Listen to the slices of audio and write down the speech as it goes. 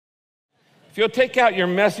If you'll take out your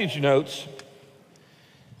message notes,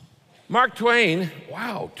 Mark Twain,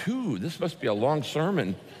 wow, 2, this must be a long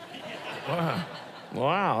sermon.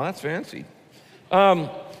 Wow, that's fancy.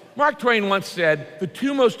 Mark Twain once said, the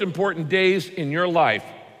 2 most important days in your life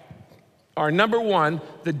are number 1,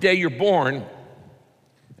 the day you're born,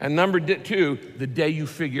 and number 2, the day you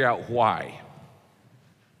figure out why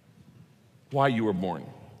you were born.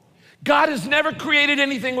 God has never created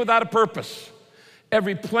anything without a purpose.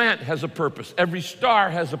 Every plant has a purpose. Every star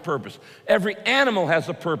has a purpose. Every animal has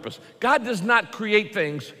a purpose. God does not create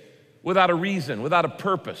things without a reason, without a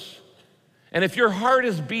purpose. And if your heart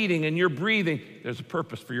is beating and you're breathing, there's a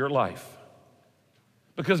purpose for your life.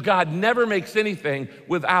 Because God never makes anything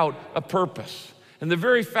without a purpose. And the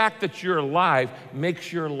very fact that you're alive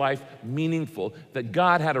makes your life meaningful, that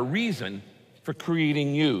God had a reason for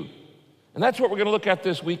creating you. And that's what we're going to look at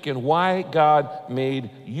this weekend, why God made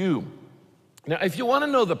you. Now, if you want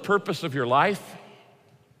to know the purpose of your life,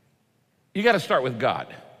 you got to start with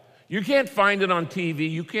God. You can't find it on TV.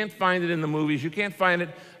 You can't find it in the movies. You can't find it,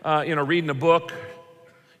 reading a book.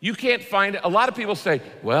 You can't find it. A lot of people say,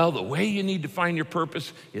 well, the way you need to find your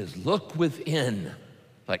purpose is look within.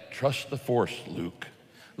 Like, trust the force, Luke.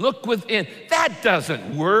 Look within. That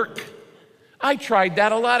doesn't work. I tried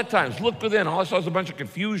that a lot of times. Look within. All I saw was a bunch of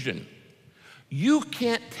confusion. You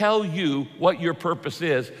can't tell you what your purpose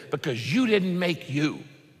is because you didn't make you.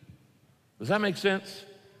 Does that make sense?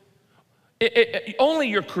 Only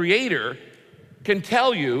your Creator can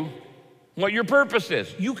tell you what your purpose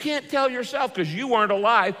is. You can't tell yourself because you weren't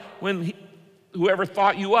alive when whoever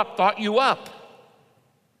thought you up.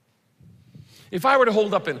 If I were to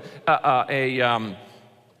hold up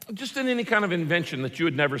just in any kind of invention that you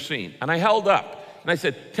had never seen, and I held up, and I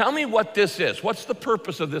said, tell me what this is. What's the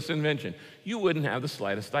purpose of this invention? You wouldn't have the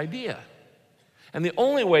slightest idea. And the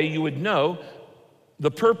only way you would know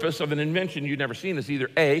the purpose of an invention you'd never seen is either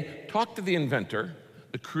A, talk to the inventor,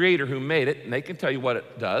 the creator who made it, and they can tell you what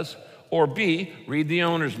it does, or B, read the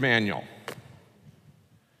owner's manual.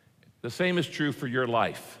 The same is true for your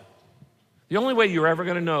life. The only way you're ever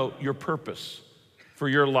going to know your purpose for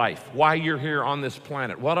your life, why you're here on this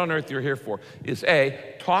planet, what on earth you're here for, is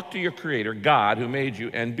A, talk to your Creator, God, who made you,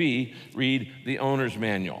 and B, read the owner's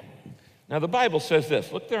manual. Now, the Bible says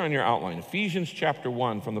this. Look there on your outline. Ephesians chapter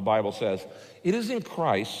 1 from the Bible says, it is in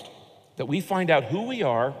Christ that we find out who we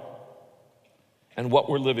are and what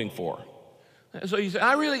we're living for. So you say,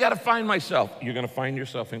 I really got to find myself. You're going to find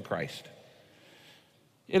yourself in Christ.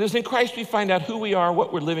 It is in Christ we find out who we are,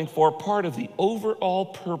 what we're living for, part of the overall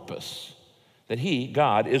purpose that He,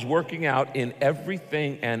 God, is working out in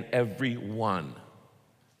everything and everyone.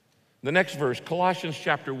 The next verse, Colossians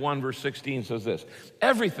chapter 1, verse 16 says this,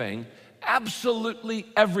 everything, absolutely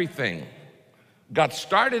everything, got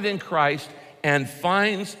started in Christ and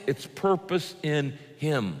finds its purpose in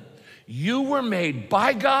Him. You were made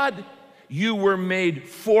by God, you were made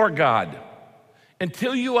for God.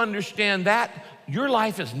 Until you understand that, your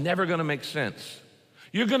life is never going to make sense.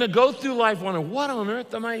 You're going to go through life wondering, what on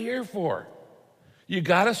earth am I here for? You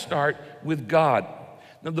got to start with God.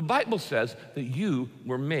 Now, the Bible says that you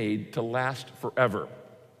were made to last forever.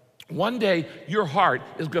 One day, your heart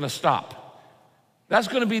is going to stop. That's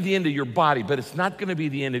going to be the end of your body, but it's not going to be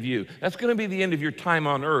the end of you. That's going to be the end of your time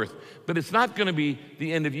on earth, but it's not going to be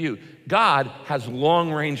the end of you. God has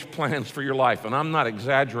long-range plans for your life, and I'm not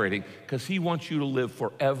exaggerating, because He wants you to live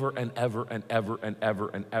forever and ever and ever and ever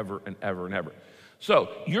and ever and ever and ever. So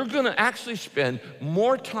you're going to actually spend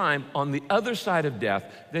more time on the other side of death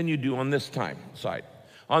than you do on this side.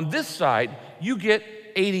 On this side, you get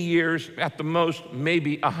 80 years, at the most,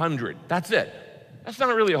 maybe 100. That's it. That's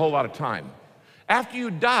not really a whole lot of time. After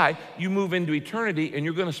you die, you move into eternity, and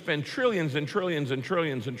you're going to spend trillions and trillions and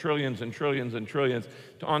trillions and trillions and trillions and trillions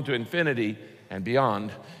onto infinity and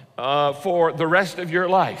beyond for the rest of your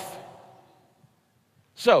life.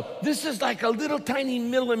 So this is like a little tiny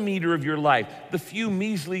millimeter of your life, the few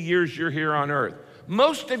measly years you're here on earth.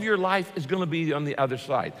 Most of your life is going to be on the other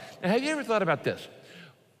side. Now, have you ever thought about this?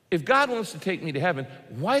 If God wants to take me to heaven,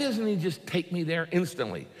 why doesn't He just take me there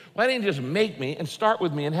instantly? Why didn't He just make me and start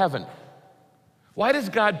with me in heaven? Why does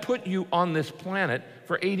God put you on this planet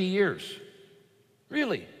for 80 years?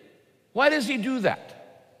 Really? Why does He do that?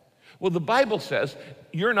 Well, the Bible says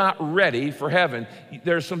you're not ready for heaven.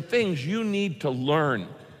 There's some things you need to learn.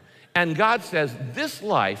 And God says this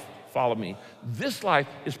life, follow me, this life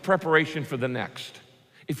is preparation for the next.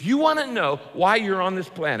 If you want to know why you're on this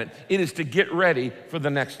planet, it is to get ready for the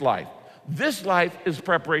next life. This life is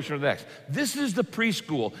preparation for the next. This is the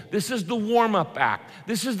preschool. This is the warm-up act.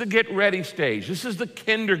 This is the get ready stage. This is the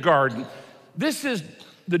kindergarten. This is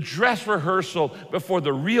the dress rehearsal before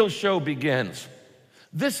the real show begins.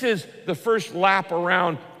 This is the first lap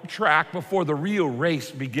around track before the real race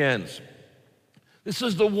begins. This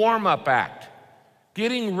is the warm-up act,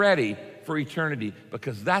 getting ready for eternity,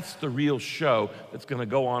 because that's the real show that's going to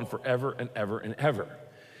go on forever and ever and ever.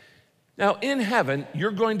 Now, in heaven,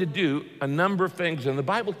 you're going to do a number of things, and the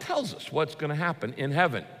Bible tells us what's going to happen in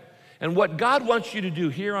heaven. And what God wants you to do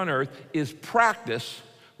here on earth is practice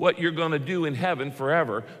what you're going to do in heaven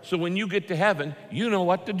forever, so when you get to heaven, you know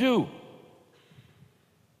what to do.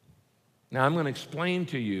 Now, I'm going to explain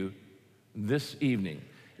to you this evening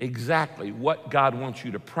exactly what God wants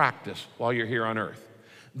you to practice while you're here on earth.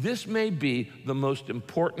 This may be the most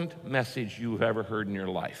important message you've ever heard in your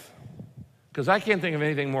life, because I can't think of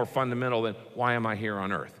anything more fundamental than why am I here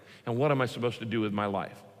on earth and what am I supposed to do with my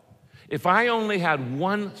life? If I only had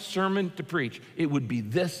one sermon to preach, it would be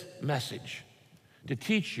this message, to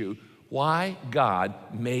teach you why God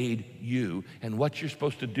made you and what you're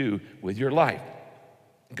supposed to do with your life.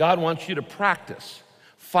 God wants you to practice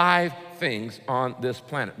 5 things on this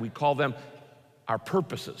planet. We call them our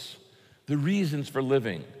purposes, the reasons for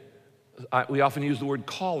living. We often use the word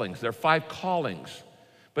callings. There are 5 callings.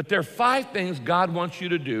 But there are 5 things God wants you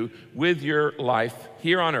to do with your life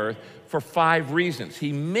here on earth for 5 reasons.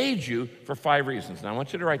 He made you for 5 reasons. Now, I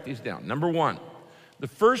want you to write these down. Number 1, the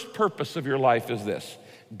first purpose of your life is this: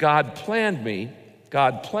 God planned me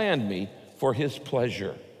for His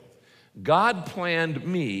pleasure. God planned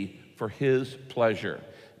me for His pleasure.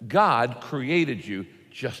 God created you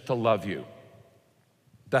just to love you.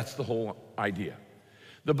 That's the whole idea.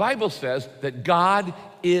 The Bible says that God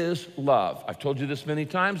is love. I've told you this many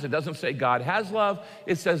times. It doesn't say God has love.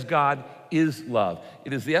 It says God is love.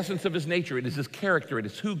 It is the essence of His nature. It is His character. It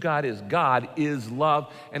is who God is. God is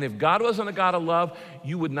love. And if God wasn't a God of love,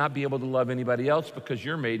 you would not be able to love anybody else, because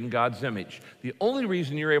you're made in God's image. The only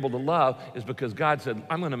reason you're able to love is because God said,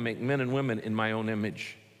 I'm going to make men and women in my own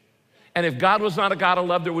image. And if God was not a God of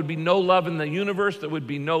love, there would be no love in the universe. There would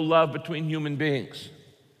be no love between human beings.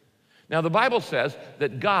 Now, the Bible says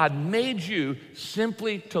that God made you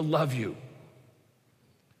simply to love you.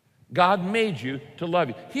 God made you to love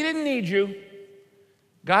you. He didn't need you.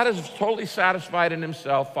 God is totally satisfied in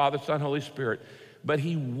Himself, Father, Son, Holy Spirit, but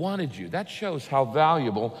He wanted you. That shows how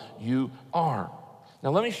valuable you are. Now,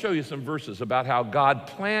 let me show you some verses about how God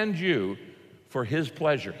planned you for His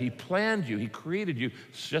pleasure. He planned you. He created you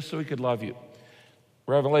just so He could love you.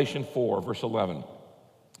 Revelation 4, verse 11.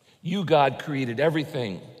 You, God, created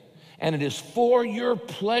everything, and it is for your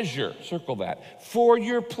pleasure, circle that, for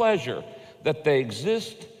your pleasure that they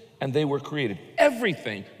exist and they were created.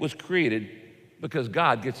 Everything was created because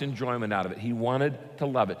God gets enjoyment out of it. He wanted to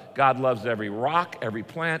love it. God loves every rock, every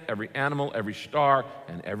plant, every animal, every star,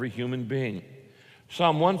 and every human being.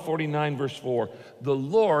 Psalm 149, verse 4, the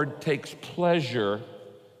Lord takes pleasure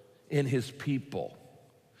in His people.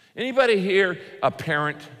 Anybody here a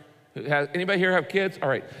parent? Anybody here have kids? All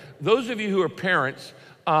right. Those of you who are parents,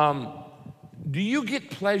 do you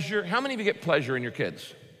get pleasure? How many of you get pleasure in your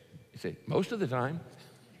kids? You say, most of the time.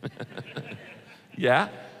 Yeah.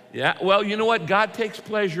 Well, you know what? God takes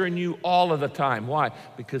pleasure in you all of the time. Why?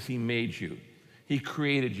 Because He made you. He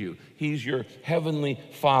created you. He's your heavenly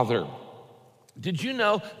Father. Did you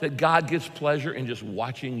know that God gets pleasure in just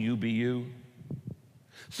watching you be you?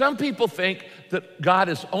 Some people think that God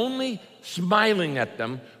is only smiling at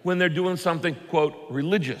them when they're doing something, quote,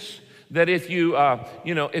 religious. That if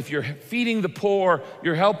if you're feeding the poor,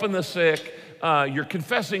 you're helping the sick, you're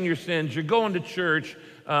confessing your sins, you're going to church,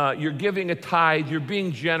 you're giving a tithe, you're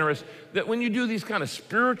being generous, that when you do these kind of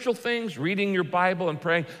spiritual things, reading your Bible and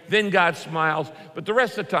praying, then God smiles, but the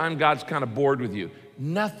rest of the time, God's kind of bored with you.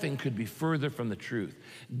 Nothing could be further from the truth.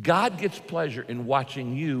 God gets pleasure in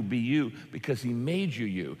watching you be you because He made you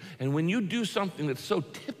you. And when you do something that's so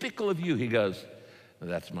typical of you, He goes,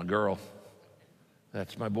 that's my girl.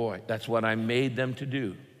 That's my boy. That's what I made them to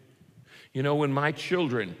do. You know, when my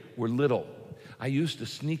children were little, I used to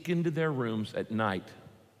sneak into their rooms at night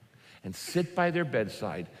and sit by their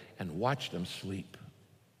bedside and watch them sleep.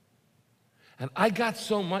 And I got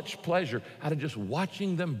so much pleasure out of just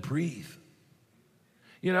watching them breathe.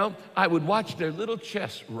 You know, I would watch their little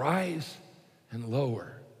chests rise and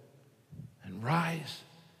lower, and rise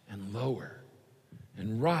and lower,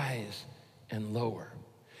 and rise and lower.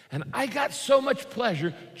 And I got so much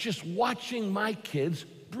pleasure just watching my kids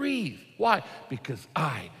breathe. Why? Because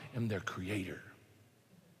I am their creator.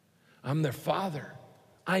 I'm their father.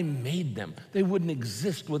 I made them. They wouldn't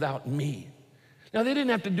exist without me. Now, they didn't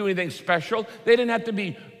have to do anything special. They didn't have to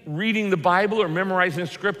be reading the Bible or memorizing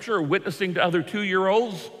scripture or witnessing to other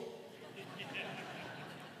 2-year-olds.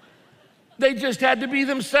 They just had to be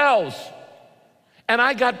themselves. And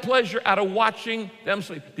I got pleasure out of watching them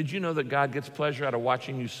sleep. Did you know that God gets pleasure out of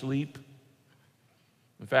watching you sleep?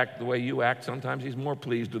 In fact, the way you act, sometimes he's more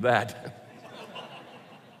pleased with that.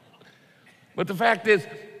 But the fact is,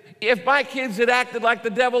 if my kids had acted like the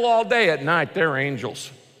devil all day at night, they're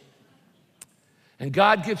angels. And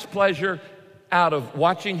God gets pleasure out of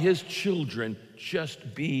watching his children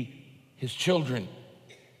just be his children.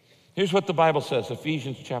 Here's what the Bible says,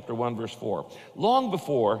 Ephesians chapter 1, verse 4. Long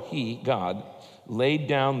before he, God, laid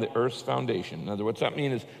down the earth's foundation. In other words, what that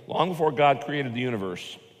means is long before God created the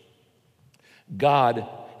universe, God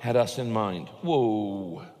had us in mind.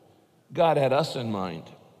 Whoa. God had us in mind.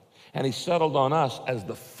 And he settled on us as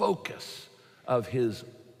the focus of his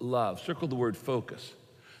love. Circle the word focus.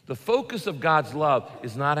 The focus of God's love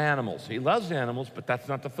is not animals. He loves animals, but that's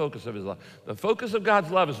not the focus of his love. The focus of God's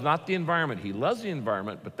love is not the environment. He loves the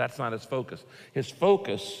environment, but that's not his focus. His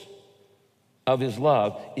focus of his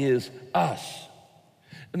love is us.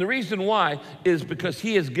 And the reason why is because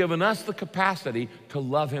he has given us the capacity to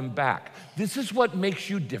love him back. This is what makes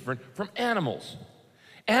you different from animals.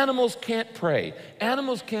 Animals can't pray.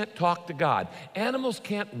 Animals can't talk to God. Animals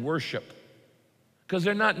can't worship because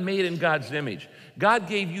they're not made in God's image. God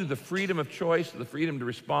gave you the freedom of choice, the freedom to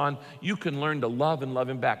respond. You can learn to love and love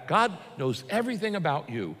him back. God knows everything about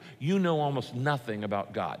you. You know almost nothing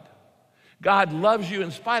about God. God loves you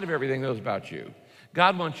in spite of everything he knows about you.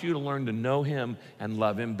 God wants you to learn to know him and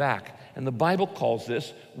love him back. And the Bible calls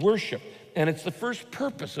this worship. And it's the first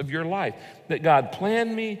purpose of your life, that God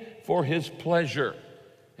planned me for his pleasure.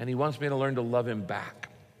 And he wants me to learn to love him back.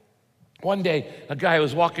 One day, a guy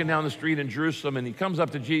was walking down the street in Jerusalem, and he comes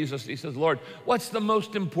up to Jesus. He says, Lord, what's the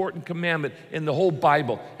most important commandment in the whole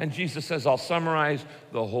Bible? And Jesus says, I'll summarize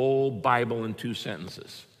the whole Bible in 2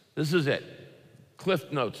 sentences. This is it.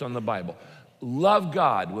 Cliff notes on the Bible. Love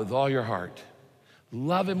God with all your heart.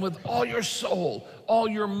 Love him with all your soul, all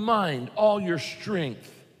your mind, all your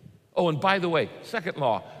strength. Oh, and by the way, second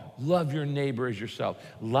law, love your neighbor as yourself.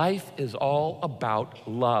 Life is all about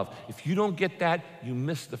love. If you don't get that, you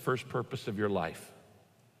miss the first purpose of your life.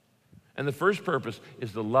 And the first purpose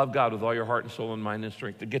is to love God with all your heart and soul and mind and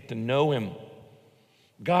strength, to get to know him.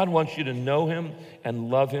 God wants you to know him and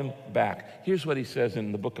love him back. Here's what he says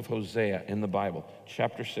in the book of Hosea in the Bible,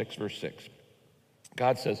 chapter 6, verse 6.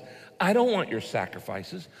 God says, I don't want your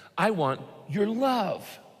sacrifices. I want your love.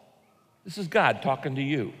 This is God talking to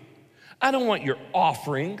you. I don't want your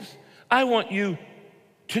offerings. I want you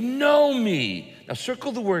to know me. Now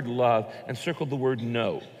circle the word love and circle the word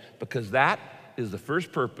know, because that is the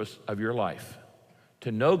first purpose of your life,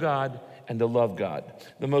 to know God and to love God.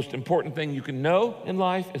 The most important thing you can know in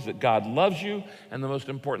life is that God loves you, and the most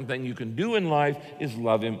important thing you can do in life is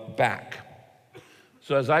love him back.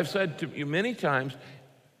 So as I've said to you many times,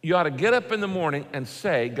 you ought to get up in the morning and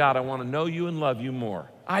say, God, I want to know you and love you more.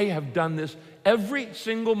 I have done this every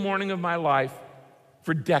single morning of my life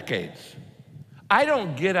for decades. I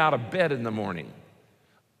don't get out of bed in the morning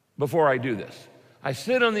before I do this. I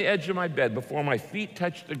sit on the edge of my bed before my feet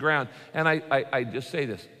touch the ground, and I just say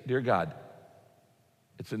this, Dear God,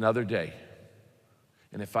 it's another day.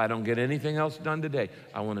 And if I don't get anything else done today,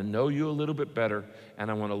 I want to know you a little bit better,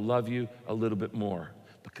 and I want to love you a little bit more,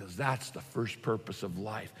 because that's the first purpose of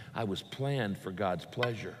life. I was planned for God's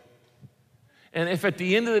pleasure. And if at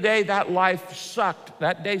the end of the day that life sucked,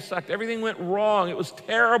 that day sucked, everything went wrong, it was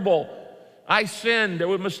terrible, I sinned, there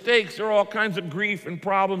were mistakes, there were all kinds of grief and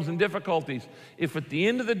problems and difficulties. If at the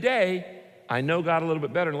end of the day I know God a little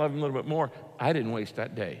bit better and love him a little bit more, I didn't waste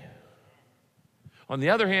that day. On the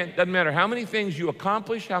other hand, it doesn't matter how many things you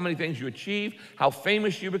accomplish, how many things you achieve, how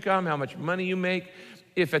famous you become, how much money you make,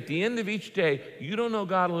 if at the end of each day you don't know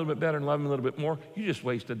God a little bit better and love him a little bit more, you just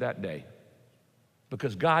wasted that day.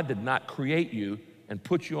 Because God did not create you and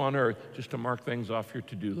put you on earth just to mark things off your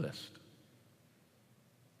to-do list.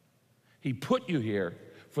 He put you here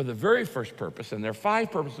for the very first purpose, and there are 5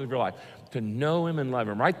 purposes of your life, to know him and love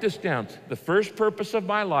him. Write this down. The first purpose of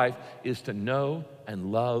my life is to know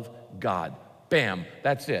and love God. Bam,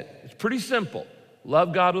 that's it. It's pretty simple.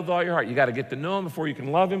 Love God with all your heart. You got to get to know him before you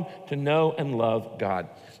can love him, to know and love God.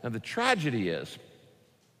 Now the tragedy is,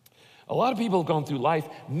 a lot of people have gone through life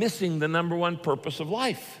missing the number one purpose of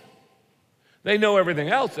life. They know everything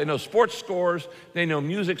else. They know sports scores. They know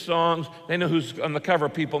music songs. They know who's on the cover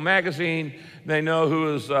of People magazine. They know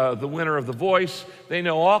who is the winner of The Voice. They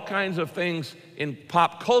know all kinds of things in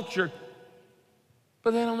pop culture,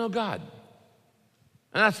 but they don't know God.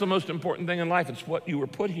 And that's the most important thing in life. It's what you were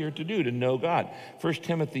put here to do, to know God. 1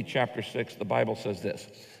 Timothy chapter 6, the Bible says this.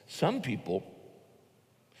 Some people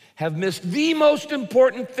have missed the most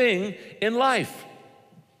important thing in life.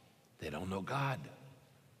 They don't know God.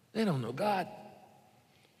 They don't know God.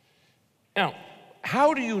 Now,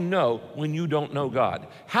 how do you know when you don't know God?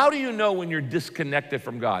 How do you know when you're disconnected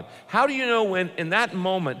from God? How do you know when, in that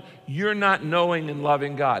moment, you're not knowing and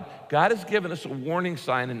loving God? God has given us a warning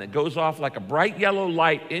sign, and it goes off like a bright yellow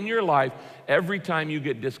light in your life every time you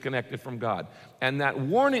get disconnected from God. And that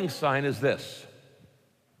warning sign is this: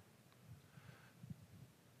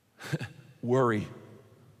 worry.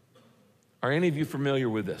 Are any of you familiar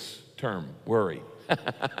with this term, worry?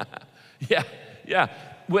 Yeah.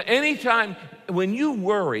 Well, anytime when you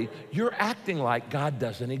worry, you're acting like God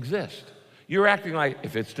doesn't exist. You're acting like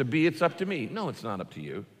if it's to be, it's up to me. No, it's not up to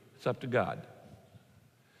you. It's up to God.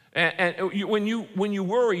 When you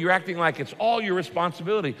worry, you're acting like it's all your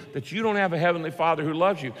responsibility, that you don't have a heavenly Father who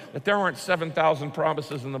loves you, that there aren't 7,000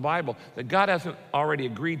 promises in the Bible, that God hasn't already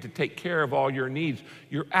agreed to take care of all your needs.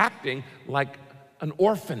 You're acting like an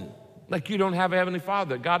orphan, like you don't have a heavenly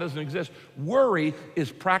Father, that God doesn't exist. Worry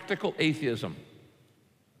is practical atheism.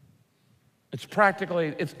 It's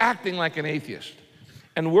acting like an atheist.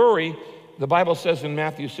 And worry, the Bible says in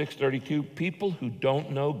Matthew 6:32, people who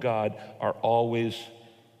don't know God are always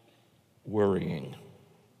worrying.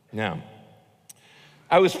 Now,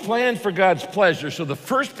 I was planned for God's pleasure, so the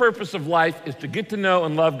first purpose of life is to get to know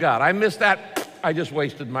and love God. I missed that, I just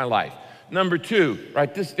wasted my life. Number 2,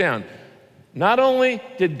 write this down. Not only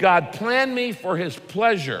did God plan me for his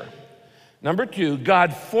pleasure, number 2,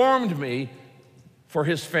 God formed me for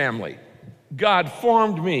his family. God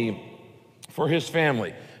formed me for his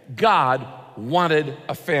family. God wanted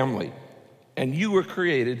a family, and you were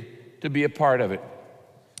created to be a part of it.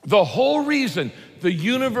 The whole reason the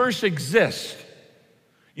universe exists,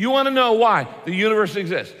 you want to know why the universe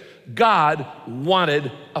exists? God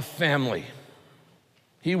wanted a family.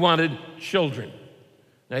 He wanted children.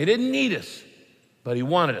 Now, he didn't need us, but he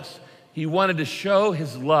wanted us. He wanted to show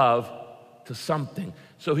his love to something,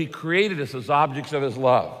 so he created us as objects of his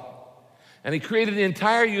love. And he created the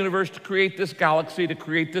entire universe to create this galaxy, to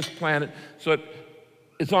create this planet, so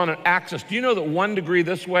it's on an axis. Do you know that 1 degree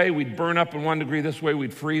this way, we'd burn up, and 1 degree this way,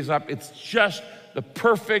 we'd freeze up? It's just the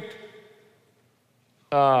perfect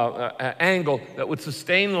angle that would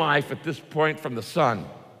sustain life at this point from the sun,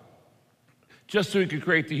 just so he could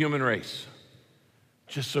create the human race,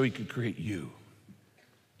 just so he could create you,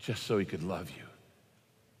 just so he could love you.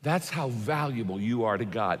 That's how valuable you are to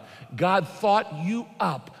God. God thought you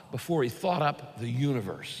up before he thought up the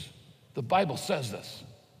universe. The Bible says this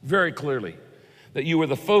very clearly, that you were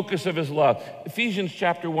the focus of his love. Ephesians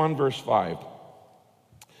chapter 1, verse 5.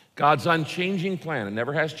 God's unchanging plan, it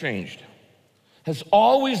never has changed, has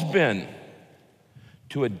always been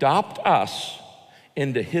to adopt us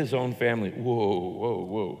into his own family.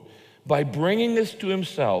 Whoa. By bringing us to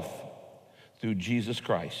himself through Jesus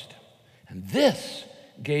Christ. And this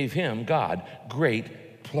gave him, God,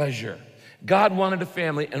 great pleasure. God wanted a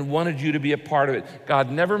family and wanted you to be a part of it.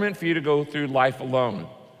 God never meant for you to go through life alone.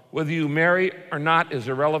 Whether you marry or not is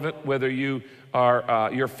irrelevant. Whether you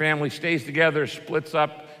are, your family stays together, splits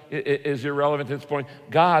up, is irrelevant at this point.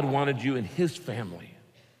 God wanted you in his family.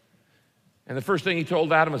 And the first thing he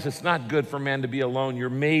told Adam is, it's not good for man to be alone. You're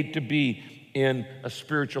made to be in a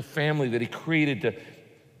spiritual family that he created to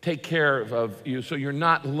take care of you so you're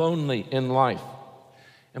not lonely in life.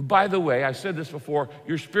 And by the way, I said this before,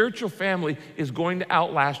 your spiritual family is going to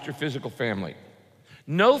outlast your physical family.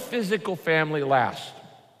 No physical family lasts.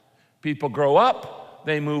 People grow up,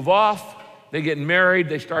 they move off, they get married,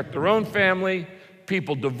 they start their own family,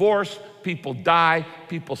 people divorce, people die,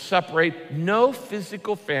 people separate. No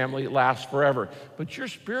physical family lasts forever, but your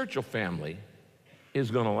spiritual family is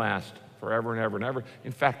going to last forever and ever and ever.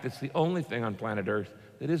 In fact, it's the only thing on planet Earth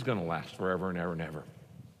that is going to last forever and ever and ever.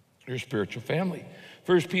 Your spiritual family.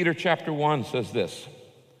 1 Peter chapter 1 says this,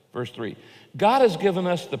 verse 3. God has given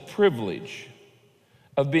us the privilege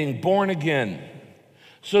of being born again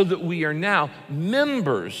so that we are now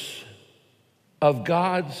members of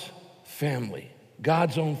God's family,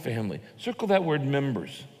 God's own family. Circle that word,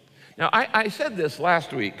 members. Now, I said this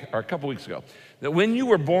last week, or a couple weeks ago, that when you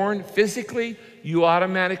were born physically, you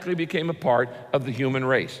automatically became a part of the human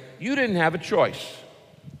race. You didn't have a choice.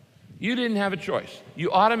 You didn't have a choice.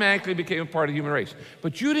 You automatically became a part of the human race.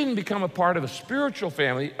 But you didn't become a part of a spiritual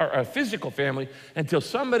family or a physical family until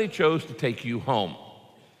somebody chose to take you home.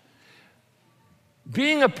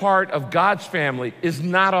 Being a part of God's family is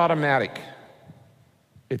not automatic.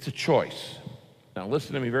 It's a choice. Now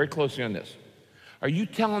listen to me very closely on this. Are you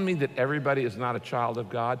telling me that everybody is not a child of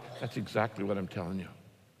God? That's exactly what I'm telling you.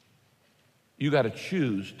 You got to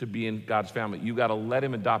choose to be in God's family. You got to let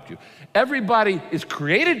him adopt you. Everybody is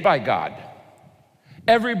created by God.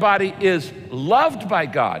 Everybody is loved by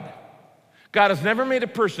God. God has never made a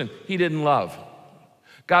person he didn't love.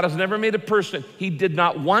 God has never made a person he did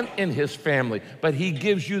not want in his family, but he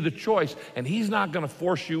gives you the choice, and he's not going to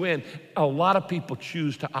force you in. A lot of people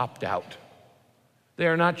choose to opt out. They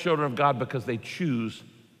are not children of God because they choose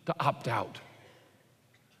to opt out.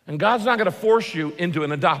 And God's not going to force you into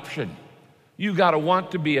an adoption. You got to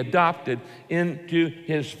want to be adopted into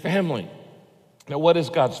his family. Now, what is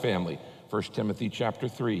God's family? 1 Timothy chapter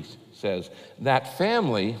 3 says that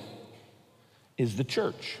family is the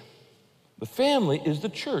church. The family is the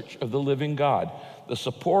church of the living God, the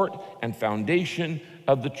support and foundation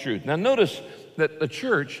of the truth. Now notice that the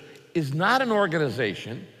church is not an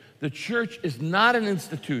organization. The church is not an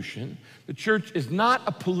institution. The church is not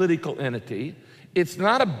a political entity. It's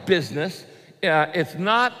not a business. It's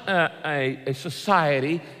not a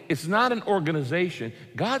society. It's not an organization.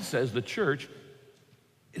 God says the church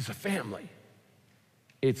is a family.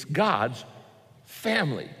 It's God's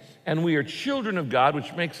family. And we are children of God,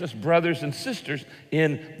 which makes us brothers and sisters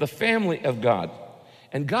in the family of God.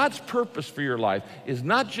 And God's purpose for your life is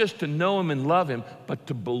not just to know him and love him, but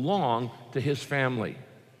to belong to his family.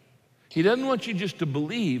 He doesn't want you just to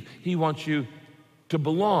believe, he wants you to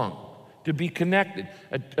belong, to be connected.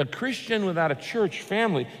 A Christian without a church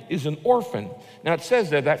family is an orphan. Now it says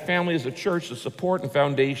there that family is a church, the support and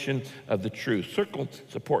foundation of the truth. Circle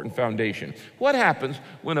support and foundation. What happens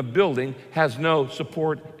when a building has no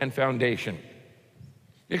support and foundation?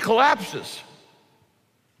 It collapses.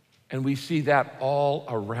 And we see that all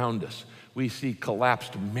around us. We see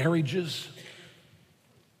collapsed marriages.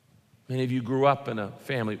 Many of you grew up in a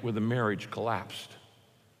family where the marriage collapsed.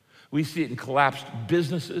 We see it in collapsed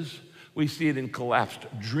businesses. We see it in collapsed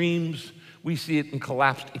dreams. We see it in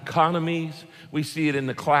collapsed economies. We see it in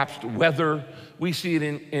the collapsed weather. We see it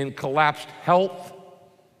in collapsed health.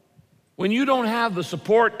 When you don't have the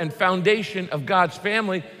support and foundation of God's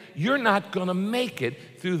family, you're not going to make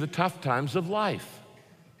it through the tough times of life.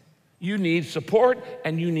 You need support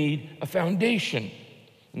and you need a foundation.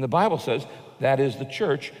 And the Bible says that is the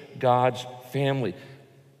church, God's family.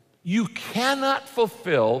 You cannot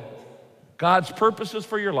fulfill God's purposes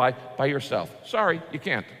for your life by yourself. Sorry, you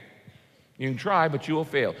can't. You can try, but you will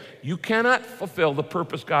fail. You cannot fulfill the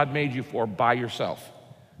purpose God made you for by yourself.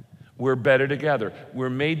 We're better together. We're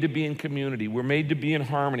made to be in community. We're made to be in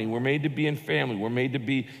harmony. We're made to be in family. We're made to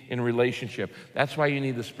be in relationship. That's why you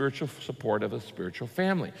need the spiritual support of a spiritual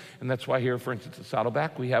family. And that's why here, for instance, at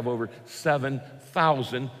Saddleback, we have over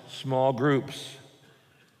 7,000 small groups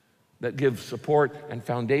that give support and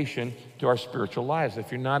foundation to our spiritual lives.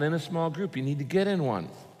 If you're not in a small group, you need to get in one.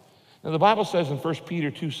 Now, the Bible says in 1 Peter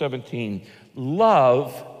 2:17,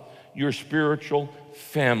 love your spiritual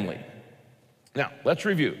family. Now, let's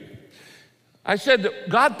review. I said that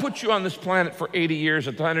God put you on this planet for 80 years,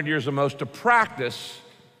 100 years the most, to practice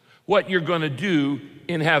what you're going to do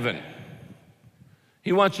in heaven.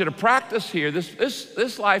 He wants you to practice here.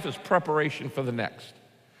 This life is preparation for the next.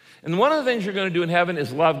 And one of the things you're going to do in heaven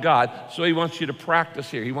is love God, so he wants you to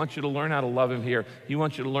practice here. He wants you to learn how to love him here. He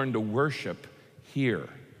wants you to learn to worship here,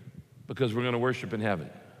 because we're going to worship in heaven.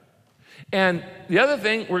 And the other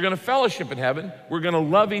thing, we're going to fellowship in heaven. We're going to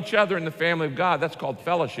love each other in the family of God. That's called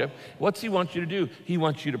fellowship. What's he want you to do? He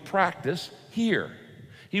wants you to practice here.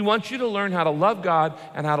 He wants you to learn how to love God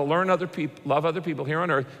and how to love other people here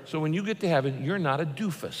on earth, so when you get to heaven, you're not a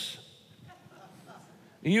doofus.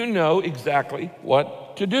 You know exactly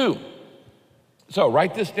what to do. So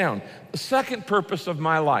write this down. The second purpose of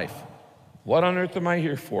my life, what on earth am I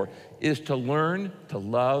here for, is to learn to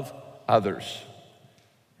love others.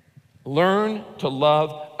 Learn to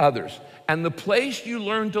love others. And the place you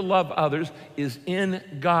learn to love others is in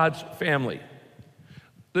God's family.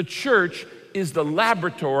 The church is the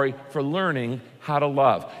laboratory for learning how to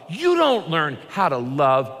love. You don't learn how to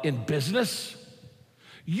love in business.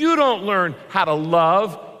 You don't learn how to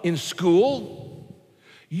love in school.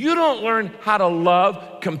 You don't learn how to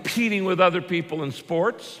love competing with other people in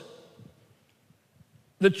sports.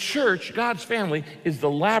 The church, God's family, is the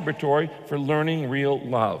laboratory for learning real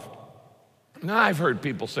love. Now, I've heard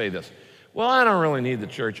people say this. Well, I don't really need the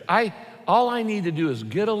church. All I need to do is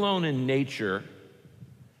get alone in nature,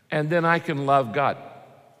 and then I can love God.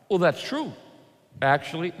 Well, that's true.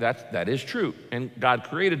 Actually, that is true. And God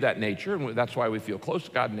created that nature, and that's why we feel close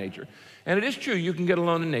to God in nature. And it is true, you can get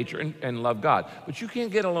alone in nature and love God. But you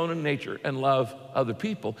can't get alone in nature and love other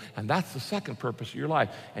people. And that's the second purpose of your life.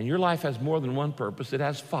 And your life has more than one purpose, it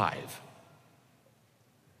has 5.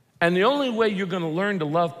 And the only way you're going to learn to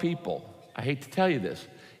love people, I hate to tell you this,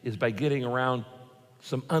 is by getting around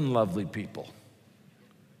some unlovely people.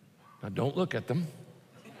 Now, don't look at them.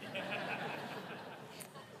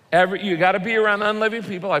 You got to be around unloving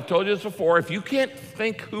people. I've told you this before. If you can't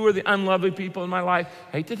think who are the unlovely people in my life,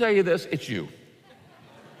 I hate to tell you this, it's you.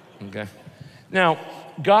 Okay? Now,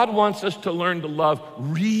 God wants us to learn to love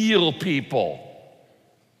real people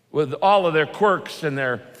with all of their quirks and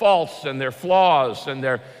their faults and their flaws and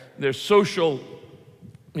their social,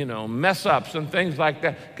 mess ups and things like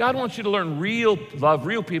that. God wants you to love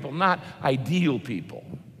real people, not ideal people.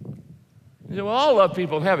 You say, well, I'll love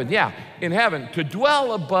people in heaven. Yeah, in heaven, to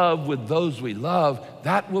dwell above with those we love,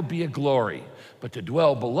 that will be a glory. But to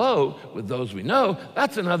dwell below with those we know,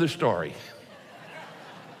 that's another story.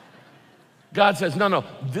 God says, no,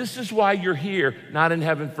 this is why you're here, not in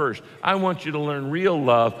heaven first. I want you to learn real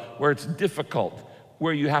love where it's difficult,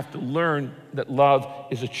 where you have to learn that love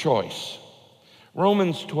is a choice.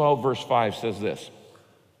 Romans 12, verse 5 says this: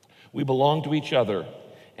 we belong to each other,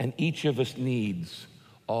 and each of us needs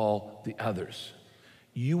all the others.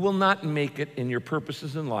 You will not make it in your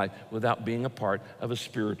purposes in life without being a part of a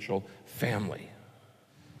spiritual family.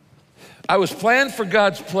 I was planned for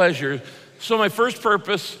God's pleasure, so my first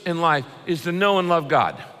purpose in life is to know and love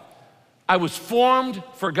God. I was formed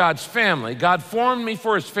for God's family. God formed me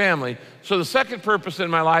for his family. So the second purpose in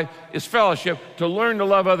my life is fellowship, to learn to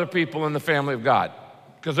love other people in the family of God.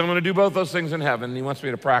 Because I'm going to do both those things in heaven, and he wants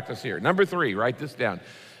me to practice here. Number 3, write this down.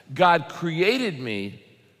 God created me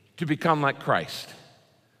to become like Christ.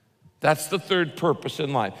 That's the third purpose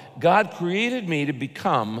in life. God created me to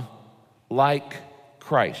become like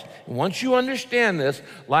Christ. And once you understand this,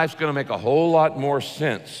 life's going to make a whole lot more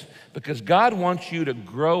sense, because God wants you to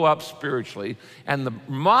grow up spiritually, and the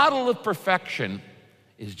model of perfection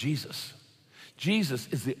is Jesus. Jesus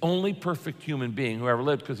is the only perfect human being who ever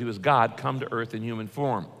lived, because he was God come to earth in human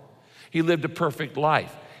form. He lived a perfect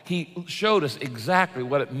life. He showed us exactly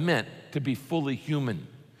what it meant to be fully human.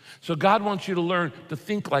 So God wants you to learn to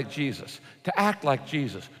think like Jesus, to act like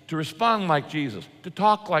Jesus, to respond like Jesus, to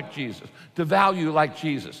talk like Jesus, to value like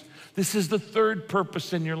Jesus. This is the third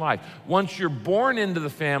purpose in your life. Once you're born into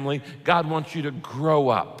the family, God wants you to grow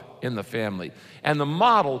up in the family. And the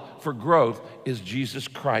model for growth is Jesus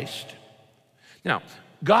Christ. Now,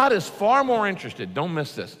 God is far more interested, don't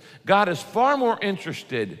miss this, God is far more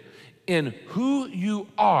interested in who you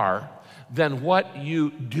are than what you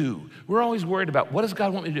do. We're always worried about, what does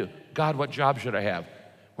God want me to do? God, what job should I have?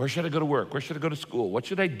 Where should I go to work? Where should I go to school? What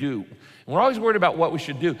should I do? And we're always worried about what we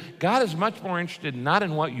should do. God is much more interested not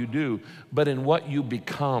in what you do, but in what you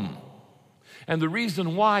become. And the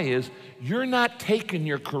reason why is you're not taking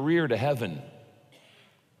your career to heaven.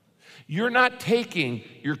 You're not taking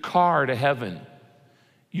your car to heaven.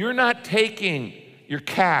 You're not taking your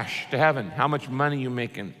cash to heaven, how much money you're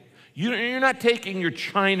making. You're not taking your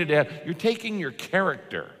china to heaven. You're taking your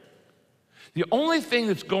character. The only thing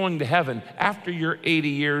that's going to heaven after your 80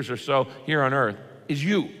 years or so here on earth is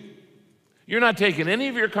you. You're not taking any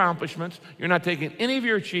of your accomplishments. You're not taking any of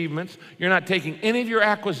your achievements. You're not taking any of your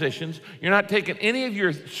acquisitions. You're not taking any of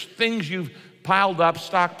your things you've piled up,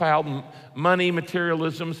 stockpiled, money,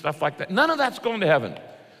 materialism, stuff like that. None of that's going to heaven.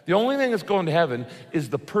 The only thing that's going to heaven is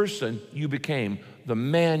the person you became, the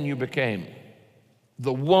man you became,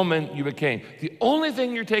 the woman you became. The only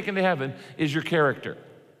thing you're taking to heaven is your character.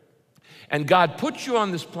 And God put you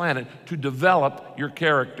on this planet to develop your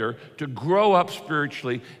character, to grow up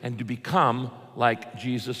spiritually, and to become like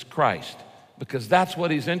Jesus Christ, because that's what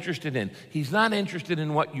he's interested in. He's not interested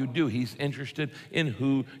in what you do. He's interested in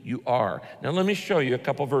who you are. Now, let me show you a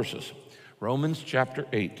couple verses. Romans chapter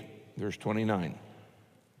 8, verse 29.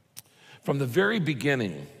 From the very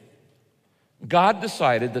beginning, God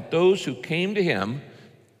decided that those who came to him,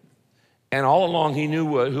 and all along he knew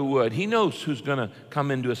who would. He knows who's going to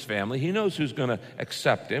come into his family. He knows who's going to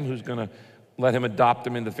accept him, who's going to let him adopt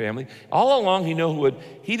him into the family. All along he knew who would.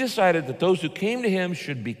 He decided that those who came to him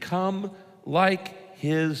should become like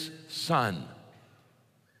his son.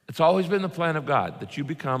 It's always been the plan of God that you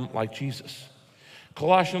become like Jesus.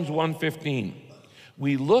 Colossians 1:15.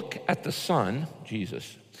 We look at the Son,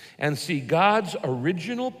 Jesus, and see God's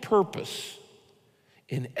original purpose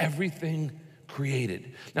in everything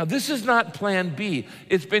created. Now, this is not plan B.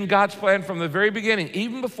 It's been God's plan from the very beginning.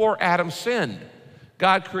 Even before Adam sinned,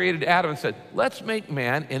 God created Adam and said, let's make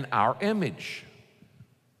man in our image.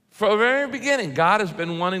 From the very beginning, God has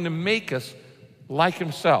been wanting to make us like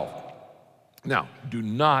himself. Now, do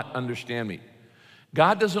not understand me.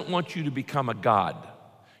 God doesn't want you to become a God.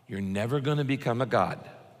 You're never going to become a God.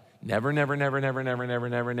 Never, never, never, never, never, never,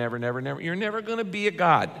 never, never, never, never. You're never going to be a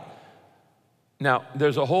God. Now,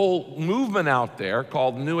 there's a whole movement out there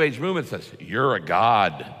called the New Age movement that says, you're a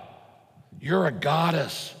God. You're a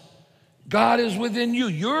goddess. God is within you.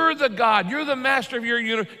 You're the God. You're the master of your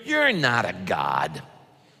universe. You're not a God.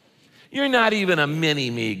 You're not even a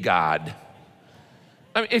mini-me God.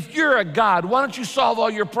 I mean, if you're a God, why don't you solve all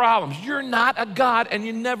your problems? You're not a God, and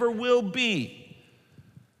you never will be.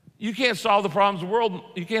 You can't solve the problems of the world.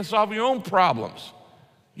 You can't solve your own problems.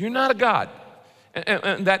 You're not a God.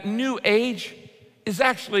 And that new age is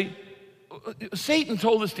actually, Satan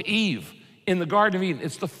told this to Eve in the Garden of Eden.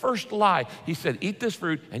 It's the first lie. He said, eat this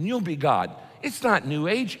fruit and you'll be God. It's not new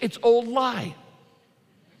age, it's old lie.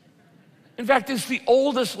 In fact, it's the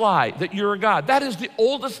oldest lie that you're a God. That is the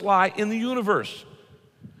oldest lie in the universe.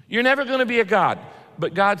 You're never gonna be a God.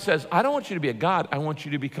 But God says, I don't want you to be a God, I want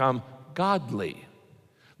you to become godly.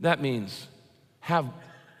 That means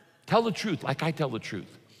tell the truth like I tell the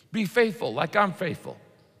truth. Be faithful like I'm faithful.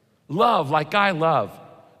 Love like I love.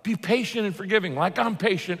 Be patient and forgiving like I'm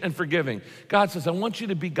patient and forgiving. God says, I want you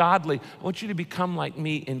to be godly. I want you to become like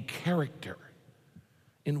me in character,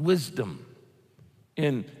 in wisdom,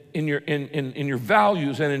 in your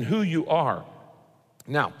values, and in who you are.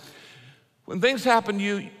 Now, when things happen to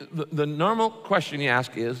you, the normal question you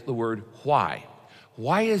ask is the word why.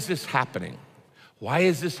 Why is this happening? Why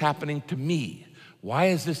is this happening to me? Why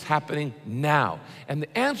is this happening now? And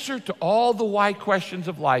the answer to all the why questions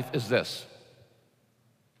of life is this: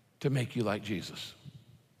 to make you like Jesus.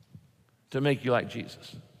 To make you like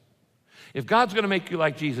Jesus. If God's gonna make you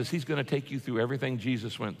like Jesus, he's gonna take you through everything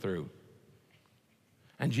Jesus went through.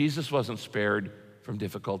 And Jesus wasn't spared from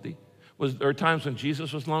difficulty. Was there times when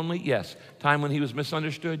Jesus was lonely? Yes. Time when he was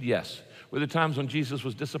misunderstood? Yes. Were there times when Jesus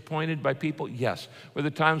was disappointed by people? Yes. Were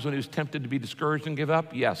there times when he was tempted to be discouraged and give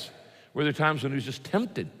up? Yes. Were there times when he was just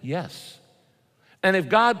tempted? Yes. And if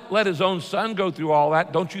God let his own son go through all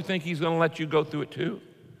that, don't you think he's gonna let you go through it too?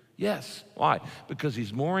 Yes. Why? Because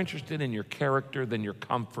he's more interested in your character than your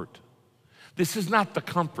comfort. This is not the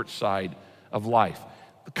comfort side of life.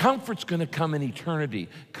 The comfort's gonna come in eternity.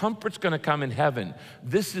 Comfort's gonna come in heaven.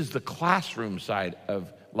 This is the classroom side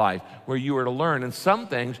of life where you are to learn, and some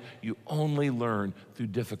things you only learn through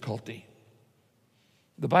difficulty.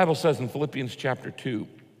 The Bible says in Philippians chapter 2,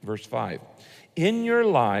 verse 5, in your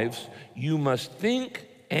lives you must think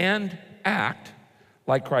and act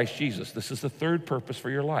like Christ Jesus. This is the third purpose for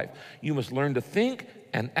your life. You must learn to think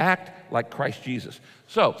and act like Christ Jesus.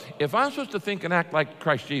 So, if I'm supposed to think and act like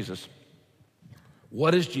Christ Jesus,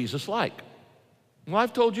 what is Jesus like? Well,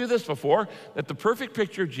 I've told you this before, that the perfect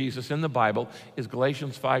picture of Jesus in the Bible is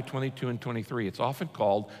Galatians 5:22 and 23. It's often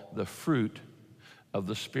called the fruit of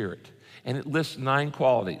the Spirit. And it lists 9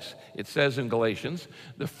 qualities. It says in Galatians,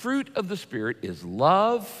 the fruit of the Spirit is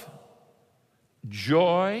love,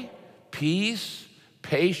 joy, peace,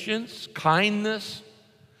 patience, kindness,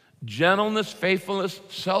 gentleness, faithfulness,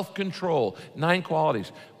 self-control. 9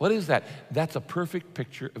 qualities. What is that? That's a perfect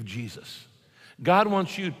picture of Jesus. God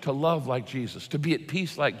wants you to love like Jesus, to be at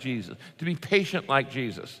peace like Jesus, to be patient like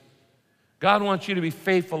Jesus. God wants you to be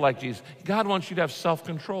faithful like Jesus. God wants you to have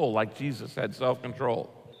self-control like Jesus had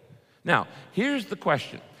self-control. Now, here's the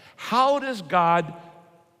question. How does God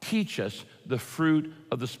teach us the fruit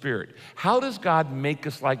of the Spirit? How does God make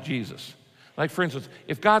us like Jesus? Like, for instance,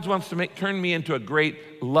 if God wants to turn me into a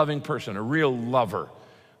great loving person, a real lover,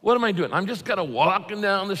 what am I doing? I'm just kind of walking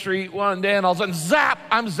down the street one day and all of a sudden, zap,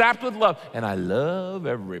 I'm zapped with love. And I love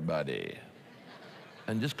everybody.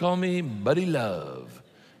 And just call me Buddy Love,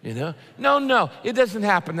 you know? No, it doesn't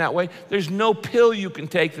happen that way. There's no pill you can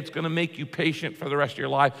take that's gonna make you patient for the rest of your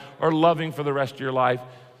life, or loving for the rest of your life,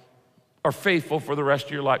 or faithful for the rest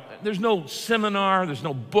of your life. There's no seminar, there's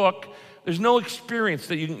no book, there's no experience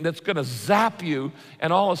that's gonna zap you,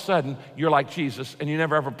 and all of a sudden, you're like Jesus, and you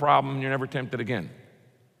never have a problem, and you're never tempted again.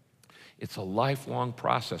 It's a lifelong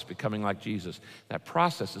process becoming like Jesus. That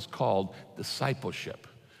process is called discipleship.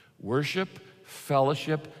 Worship,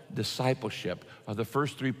 fellowship, discipleship are the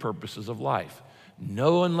first 3 purposes of life.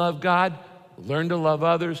 Know and love God, learn to love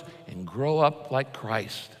others, and grow up like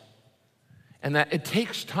Christ. And that it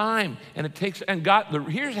takes time, and God,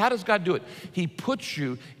 here's how does God do it? He puts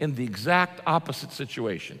you in the exact opposite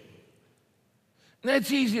situation. Now,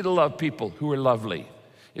 it's easy to love people who are lovely.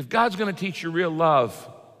 If God's gonna teach you real love,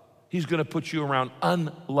 he's gonna put you around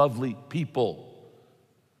unlovely people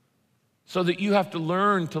so that you have to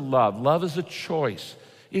learn to love. Love is a choice.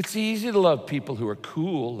 It's easy to love people who are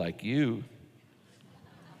cool like you.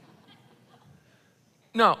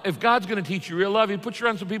 No, if God's gonna teach you real love, he puts you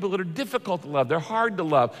around some people that are difficult to love. They're hard to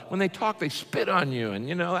love. When they talk, they spit on you and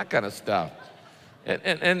that kind of stuff.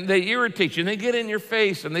 And they irritate you, and they get in your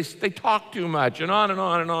face, and they talk too much, and on and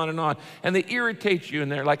on and on and on. And they irritate you,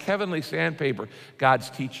 and they're like heavenly sandpaper.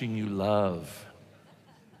 God's teaching you love.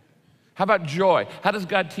 How about joy? How does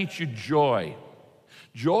God teach you joy?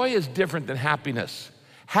 Joy is different than happiness.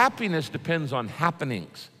 Happiness depends on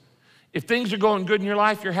happenings. If things are going good in your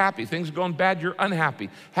life, you're happy. Things are going bad, you're unhappy.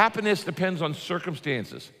 Happiness depends on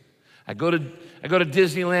circumstances. I go to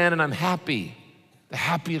Disneyland and I'm happy, the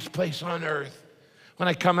happiest place on earth. When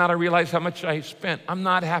I come out, I realize how much I spent. I'm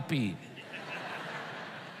not happy.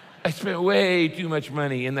 I spent way too much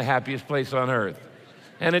money in the happiest place on earth,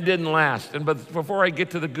 and it didn't last. But before I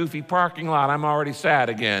get to the goofy parking lot, I'm already sad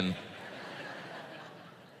again.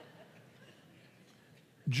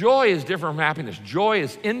 Joy is different from happiness. Joy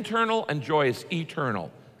is internal and joy is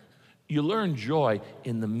eternal. You learn joy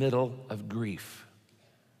in the middle of grief.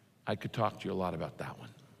 I could talk to you a lot about that one.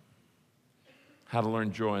 How to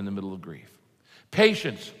learn joy in the middle of grief.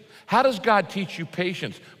 Patience. How does God teach you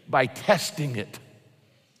patience? By testing it.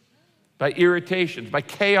 By irritations, by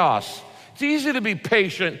chaos. It's easy to be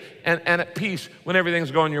patient and at peace when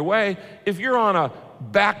everything's going your way. If you're on a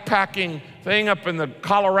backpacking thing up in the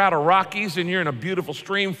Colorado Rockies and you're in a beautiful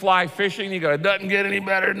stream fly fishing, you go, it doesn't get any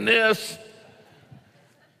better than this.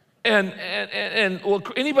 And well,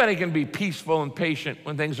 anybody can be peaceful and patient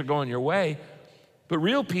when things are going your way, but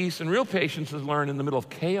real peace and real patience is learned in the middle of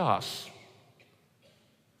chaos.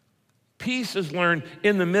 Peace is learned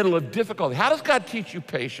in the middle of difficulty. How does God teach you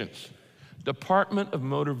patience? Department of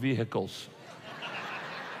Motor Vehicles.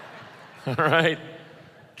 All right?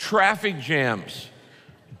 Traffic jams.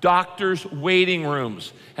 Doctors' waiting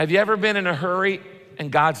rooms. Have you ever been in a hurry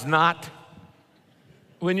and God's not?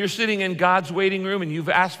 When you're sitting in God's waiting room and you've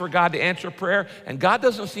asked for God to answer prayer and God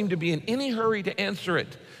doesn't seem to be in any hurry to answer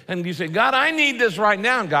it. And you say, God, I need this right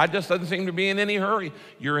now. And God just doesn't seem to be in any hurry.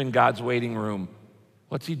 You're in God's waiting room.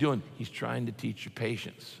 What's he doing? He's trying to teach you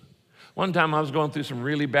patience. One time I was going through some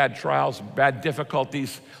really bad trials, bad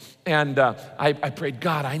difficulties, and I prayed,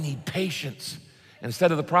 God, I need patience. And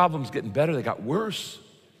instead of the problems getting better, they got worse.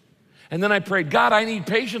 And then I prayed, God, I need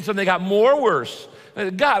patience, and they got more worse. And I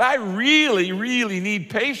said, God, I really, really need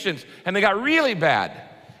patience, and they got really bad.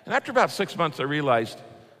 And after about 6 months, I realized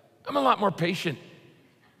I'm a lot more patient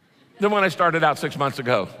than when I started out 6 months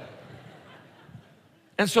ago.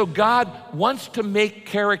 And so God wants to make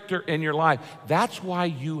character in your life. That's why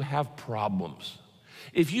you have problems.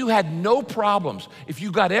 If you had no problems, if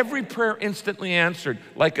you got every prayer instantly answered,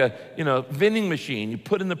 like a vending machine, you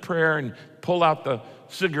put in the prayer and pull out the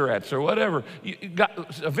cigarettes or whatever.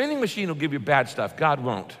 A vending machine will give you bad stuff. God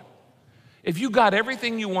won't. If you got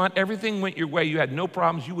everything you want, everything went your way, you had no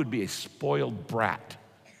problems, you would be a spoiled brat.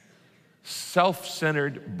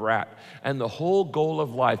 Self-centered brat. And the whole goal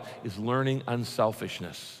of life is learning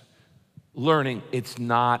unselfishness. Learning it's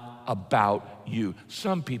not about you.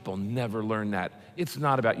 Some people never learn that. It's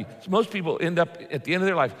not about you. So most people end up at the end of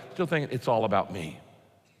their life still thinking it's all about me.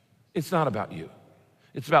 It's not about you.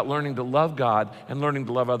 It's about learning to love God and learning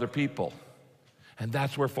to love other people. And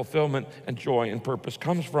that's where fulfillment and joy and purpose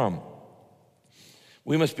comes from.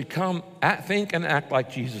 We must think and act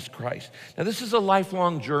like Jesus Christ. Now this is a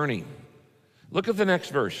lifelong journey. Look at the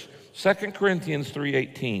next verse, 2 Corinthians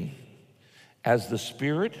 3:18. As the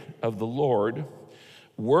Spirit of the Lord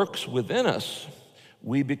works within us,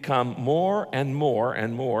 we become more and more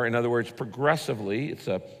and more, in other words, progressively, it's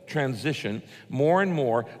a transition, more and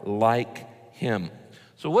more like Him.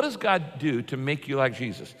 So what does God do to make you like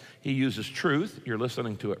Jesus? He uses truth. You're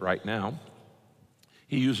listening to it right now.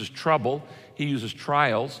 He uses trouble. He uses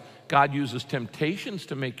trials. God uses temptations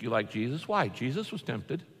to make you like Jesus. Why? Jesus was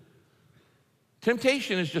tempted.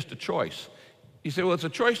 Temptation is just a choice. You say, well, it's a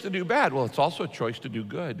choice to do bad. Well, it's also a choice to do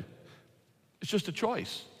good. It's just a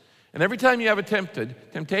choice. And every time you have a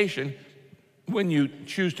temptation, when you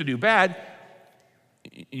choose to do bad,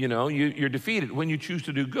 you're defeated. When you choose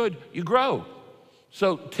to do good, you grow.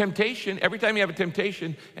 So temptation, every time you have a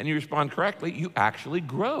temptation and you respond correctly, you actually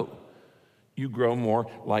grow. You grow more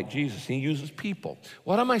like Jesus. He uses people.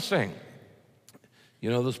 What am I saying? You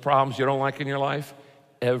know those problems you don't like in your life?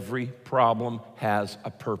 Every problem has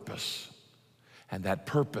a purpose. And that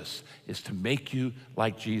purpose is to make you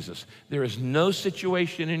like Jesus. There is no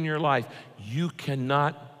situation in your life you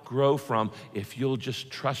cannot grow from if you'll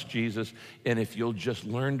just trust Jesus and if you'll just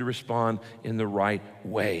learn to respond in the right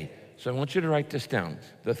way. So I want you to write this down.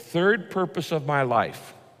 The third purpose of my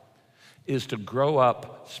life is to grow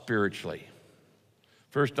up spiritually.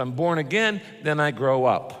 First, I'm born again, then I grow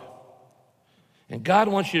up. And God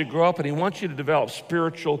wants you to grow up, and He wants you to develop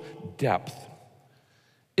spiritual depth.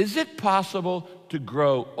 Is it possible to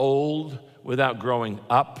grow old without growing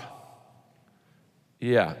up?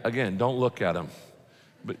 Yeah, again, don't look at them.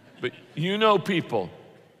 But you know people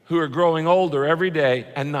who are growing older every day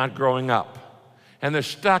and not growing up. And they're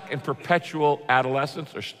stuck in perpetual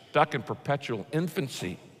adolescence, they're stuck in perpetual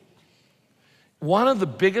infancy. One of the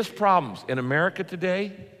biggest problems in America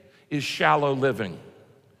today is shallow living.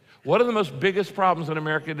 One of the most biggest problems in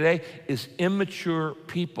America today is immature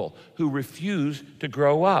people who refuse to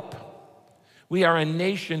grow up. We are a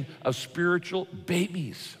nation of spiritual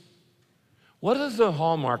babies. What is the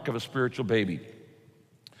hallmark of a spiritual baby?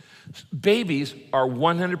 Babies are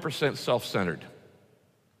 100% self-centered.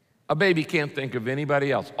 A baby can't think of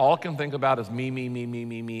anybody else. All it can think about is me,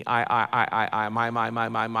 I,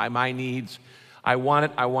 my needs. I want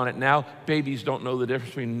it now. Babies don't know the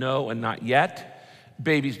difference between no and not yet.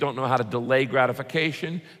 Babies don't know how to delay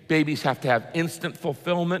gratification. Babies have to have instant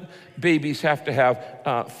fulfillment. Babies have to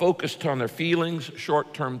have focused on their feelings,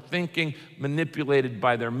 short-term thinking, manipulated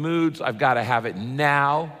by their moods. I've got to have it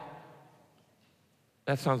now.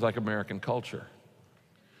 That sounds like American culture.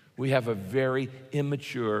 We have a very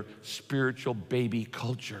immature spiritual baby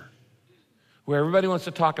culture where everybody wants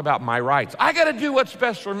to talk about my rights. I got to do what's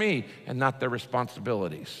best for me and not their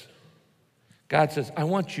responsibilities. God says, I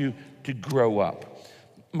want you to grow up.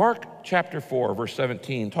 Mark chapter 4, verse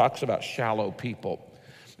 17 talks about shallow people.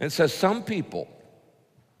 It says some people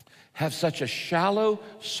have such a shallow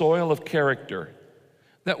soil of character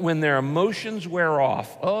that when their emotions wear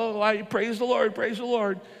off, oh, I praise the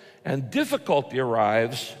Lord, and difficulty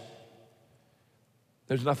arrives,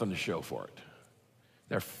 there's nothing to show for it.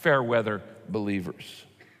 They're fair weather believers.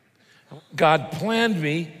 God planned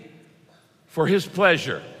me for his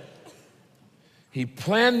pleasure. He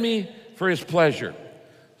planned me for his pleasure.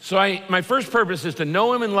 So my first purpose is to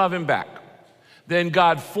know him and love him back. Then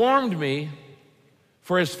God formed me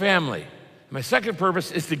for his family. My second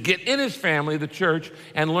purpose is to get in his family, the church,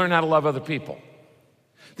 and learn how to love other people.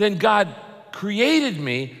 Then God created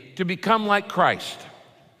me to become like Christ.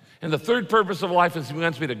 And the third purpose of life is he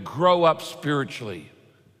wants me to grow up spiritually.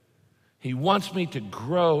 He wants me to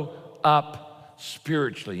grow up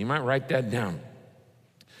spiritually. You might write that down.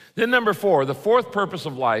 Then number 4, the fourth purpose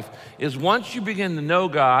of life is once you begin to know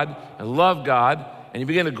God and love God and you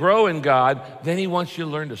begin to grow in God, then he wants you to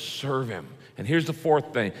learn to serve him. And here's the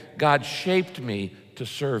fourth thing. God shaped me to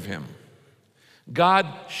serve him. God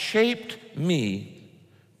shaped me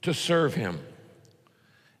to serve him.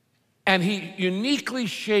 And he uniquely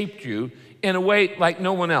shaped you in a way like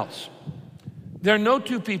no one else. There are no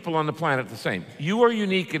two people on the planet the same. You are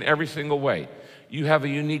unique in every single way. You have a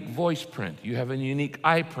unique voice print. You have a unique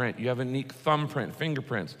eye print. You have a unique thumbprint,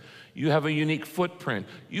 fingerprints. You have a unique footprint.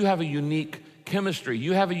 You have a unique chemistry.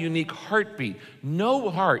 You have a unique heartbeat. No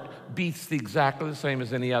heart beats exactly the same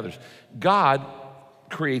as any others. God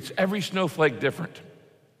creates every snowflake different.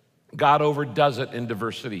 God overdoes it in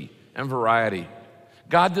diversity and variety.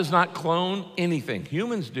 God does not clone anything.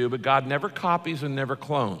 Humans do, but God never copies and never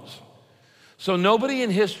clones. So nobody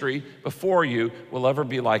in history before you will ever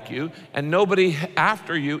be like you, and nobody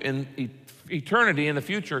after you in eternity in the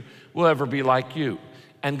future will ever be like you.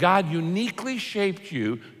 And God uniquely shaped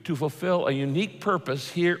you to fulfill a unique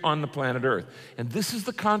purpose here on the planet Earth. And this is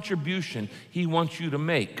the contribution he wants you to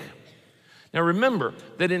make. Now remember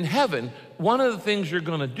that in heaven, one of the things you're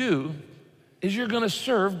going to do is you're going to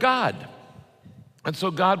serve God. And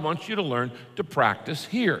so God wants you to learn to practice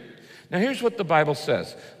here. Now here's what the Bible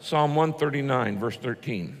says, Psalm 139, verse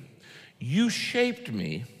 13. You shaped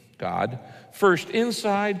me, God, first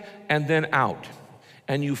inside and then out,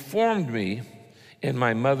 and you formed me in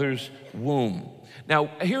my mother's womb. Now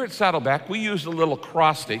here at Saddleback, we use a little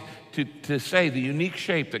acrostic to say the unique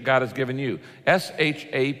shape that God has given you,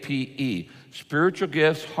 SHAPE, spiritual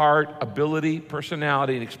gifts, heart, ability,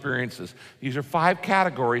 personality, and experiences. These are 5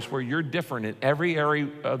 categories where you're different in every area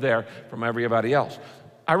there from everybody else.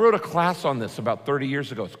 I wrote a class on this about 30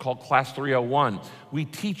 years ago. It's called Class 301. We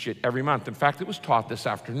teach it every month. In fact, it was taught this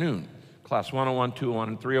afternoon. Class 101, 201,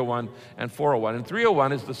 and 301, and 401. And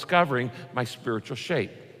 301 is discovering my spiritual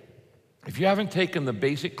shape. If you haven't taken the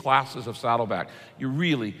basic classes of Saddleback, you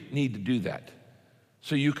really need to do that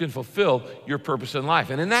so you can fulfill your purpose in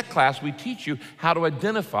life. And in that class, we teach you how to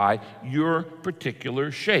identify your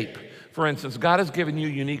particular shape. For instance, God has given you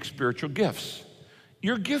unique spiritual gifts.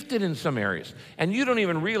 You're gifted in some areas, and you don't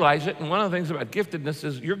even realize it. And one of the things about giftedness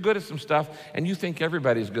is you're good at some stuff, and you think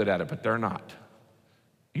everybody's good at it, but they're not.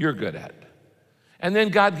 You're good at it. And then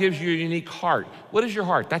God gives you a unique heart. What is your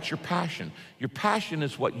heart? That's your passion. Your passion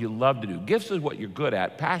is what you love to do. Gifts is what you're good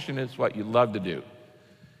at. Passion is what you love to do.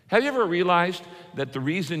 Have you ever realized that the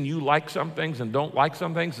reason you like some things and don't like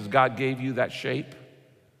some things is God gave you that shape?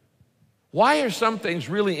 Why are some things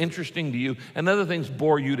really interesting to you and other things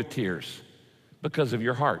bore you to tears? Because of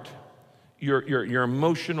your heart, your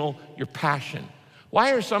emotional, your passion.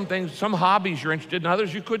 Why are some things, some hobbies you're interested in,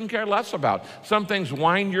 others you couldn't care less about? Some things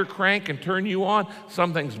wind your crank and turn you on.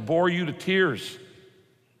 Some things bore you to tears.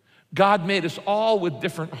 God made us all with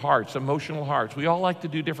different hearts, emotional hearts. We all like to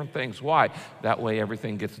do different things. Why? That way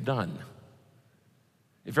everything gets done.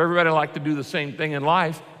 If everybody liked to do the same thing in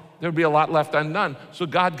life, there'd be a lot left undone. So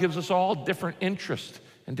God gives us all different interests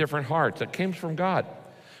and different hearts. That came from God.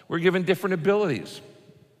 We're given different abilities.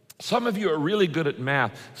 Some of you are really good at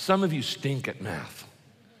math. Some of you stink at math.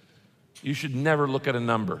 You should never look at a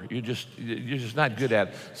number. You're just not good at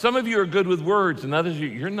it. Some of you are good with words, and others,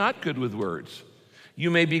 you're not good with words.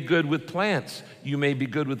 You may be good with plants. You may be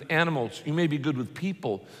good with animals. You may be good with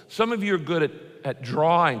people. Some of you are good at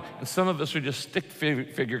drawing, and some of us are just stick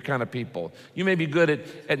figure kind of people. You may be good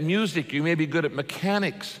at music. You may be good at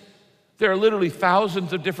mechanics. There are literally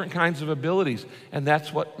thousands of different kinds of abilities, and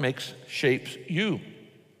that's what shapes you.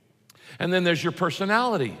 And then there's your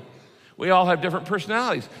personality. We all have different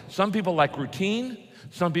personalities. Some people like routine.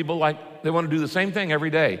 Some people they want to do the same thing every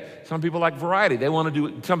day. Some people like variety. They want to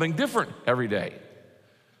do something different every day.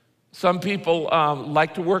 Some people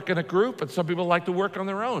like to work in a group, and some people like to work on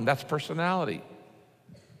their own. That's personality.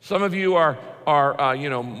 Some of you are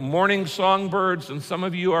morning songbirds, and some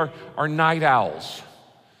of you are night owls.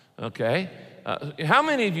 Okay? How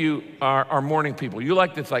many of you are morning people? You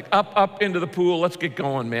like this, like up into the pool, let's get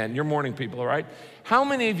going, man. You're morning people, all right? How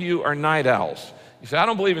many of you are night owls? You say, I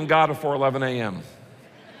don't believe in God before 11 a.m.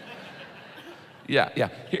 Yeah.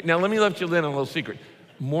 Here, now let me let you in on a little secret.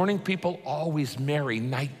 Morning people always marry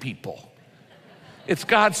night people. It's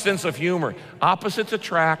God's sense of humor. Opposites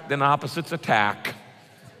attract, then opposites attack.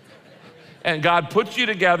 And God puts you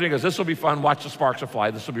together and goes, this will be fun, watch the sparks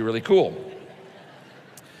fly, this will be really cool.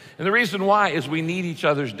 And the reason why is we need each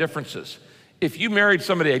other's differences. If you married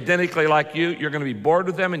somebody identically like you, you're going to be bored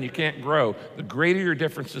with them and you can't grow. The greater your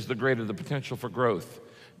differences, the greater the potential for growth,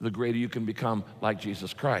 the greater you can become like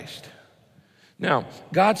Jesus Christ. Now,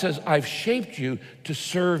 God says, I've shaped you to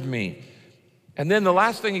serve me. And then the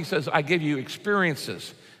last thing he says, I give you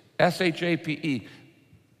experiences, S-H-A-P-E.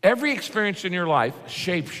 Every experience in your life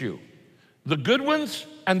shapes you, the good ones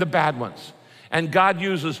and the bad ones. And God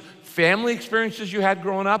uses family experiences you had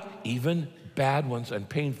growing up, even bad ones and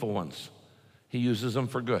painful ones. He uses them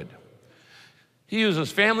for good. He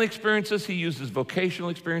uses family experiences, he uses vocational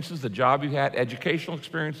experiences, the job you had, educational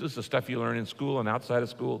experiences, the stuff you learn in school and outside of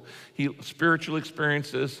school, spiritual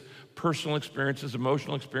experiences, personal experiences,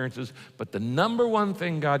 emotional experiences. But the number one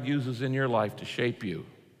thing God uses in your life to shape you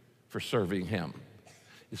for serving him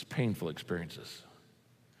is painful experiences.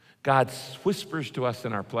 God whispers to us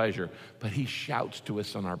in our pleasure, but he shouts to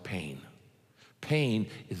us in our pain. Pain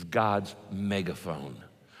is God's megaphone.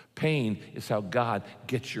 Pain is how God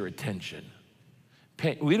gets your attention.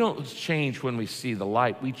 We don't change when we see the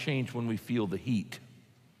light. We change when we feel the heat.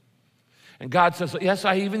 And God says, yes,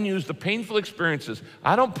 I even use the painful experiences.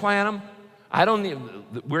 I don't plan them.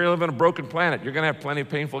 We're living on a broken planet. You're going to have plenty of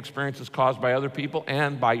painful experiences caused by other people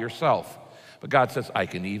and by yourself. But God says, I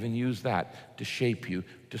can even use that to shape you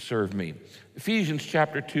to serve me. Ephesians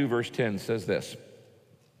chapter 2, verse 10 says this.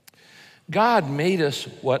 God made us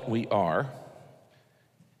what we are.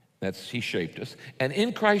 He shaped us. And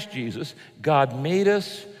in Christ Jesus, God made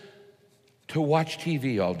us to watch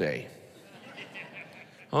TV all day.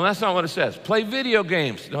 Well, that's not what it says. Play video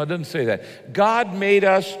games. No, it doesn't say that. God made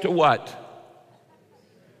us to what?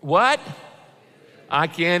 What? I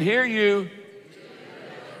can't hear you.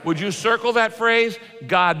 Would you circle that phrase?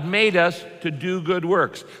 God made us to do good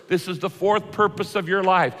works. This is the fourth purpose of your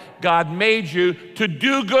life. God made you to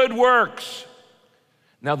do good works.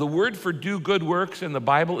 Now, the word for do good works in the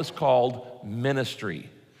Bible is called ministry.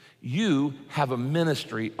 You have a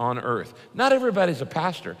ministry on earth. Not everybody's a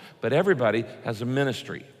pastor, but everybody has a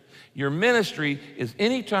ministry. Your ministry is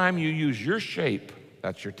anytime you use your shape,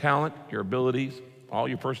 that's your talent, your abilities, all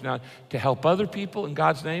your personality, to help other people in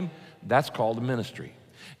God's name, that's called a ministry.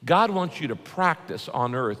 God wants you to practice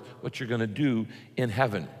on earth what you're going to do in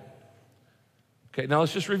heaven. Okay, now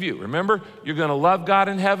let's just review. Remember, you're going to love God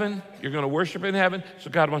in heaven, you're going to worship in heaven, so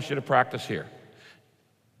God wants you to practice here.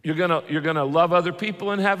 You're going to love other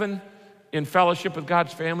people in heaven, in fellowship with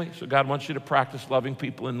God's family, so God wants you to practice loving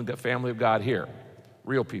people in the family of God here,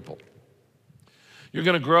 real people. You're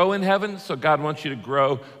going to grow in heaven, so God wants you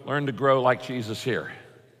to learn to grow like Jesus here.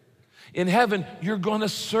 In heaven, you're going to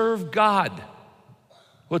serve God.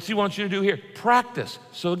 What's he want you to do here? Practice.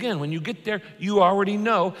 So again, when you get there, you already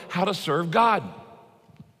know how to serve God.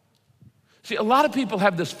 See, a lot of people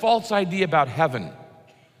have this false idea about heaven.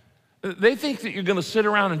 They think that you're going to sit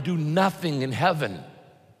around and do nothing in heaven.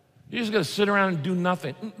 You're just going to sit around and do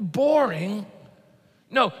nothing. Boring.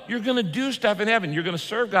 No, you're going to do stuff in heaven. You're going to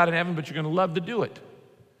serve God in heaven, but you're going to love to do it.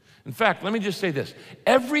 In fact, let me just say this.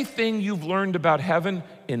 Everything you've learned about heaven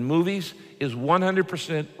in movies is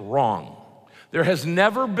 100% wrong. There has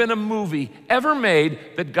never been a movie ever made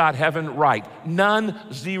that got heaven right.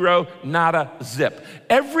 None, zero, nada, zip.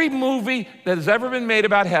 Every movie that has ever been made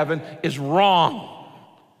about heaven is wrong.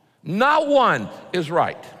 Not one is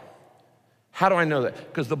right. How do I know that?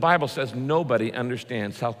 Because the Bible says nobody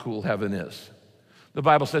understands how cool heaven is. The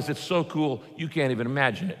Bible says it's so cool you can't even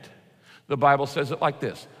imagine it. The Bible says it like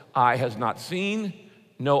this: eye has not seen,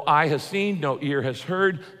 no eye has seen, no ear has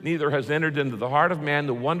heard, neither has entered into the heart of man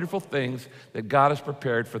the wonderful things that God has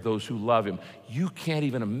prepared for those who love him. You can't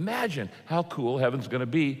even imagine how cool heaven's gonna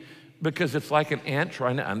be, because it's like an ant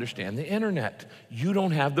trying to understand the internet. You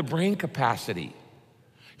don't have the brain capacity.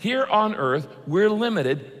 Here on earth, we're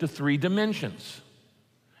limited to 3 dimensions.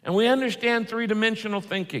 And we understand 3-dimensional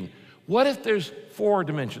thinking. What if there's 4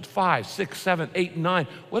 dimensions, 5, 6, 7, 8, 9?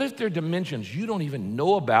 What if there are dimensions you don't even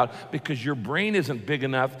know about because your brain isn't big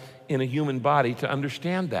enough in a human body to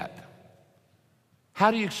understand that? How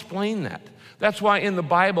do you explain that? That's why in the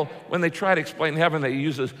Bible, when they try to explain heaven, they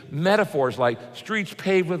use metaphors like streets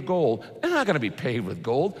paved with gold. They're not gonna be paved with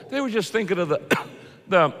gold. They were just thinking of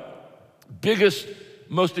the biggest,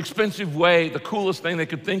 most expensive way, the coolest thing they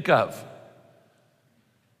could think of.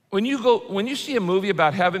 When you see a movie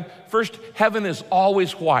about heaven, first, heaven is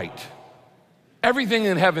always white. Everything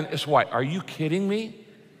in heaven is white. Are you kidding me?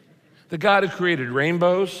 The God who created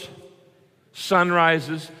rainbows,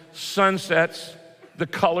 sunrises, sunsets, the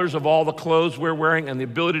colors of all the clothes we're wearing, and the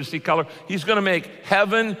ability to see color, he's gonna make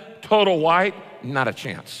heaven total white? Not a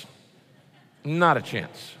chance. Not a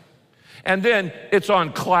chance. And then it's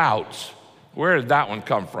on clouds. Where did that one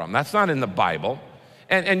come from? That's not in the Bible.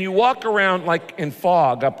 And you walk around like in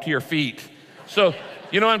fog up to your feet. So,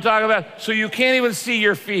 you know what I'm talking about? So you can't even see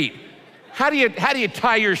your feet. How do you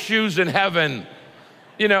tie your shoes in heaven?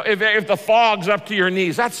 You know, if the fog's up to your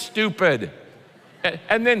knees, that's stupid.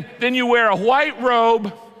 And then you wear a white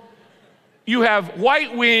robe, you have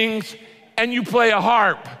white wings, and you play a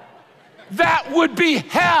harp. That would be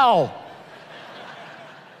hell.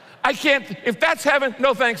 I can't, if that's heaven,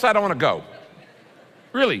 no thanks, I don't wanna go.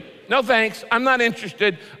 Really, no thanks, I'm not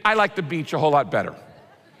interested. I like the beach a whole lot better.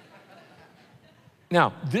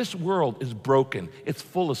 Now, this world is broken, it's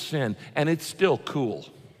full of sin, and it's still cool.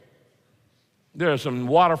 There are some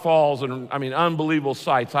waterfalls and, unbelievable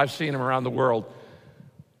sights. I've seen them around the world.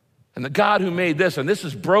 And the God who made this, and this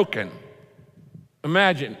is broken.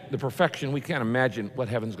 Imagine the perfection. We can't imagine what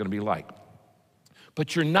heaven's gonna be like.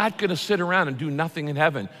 But you're not gonna sit around and do nothing in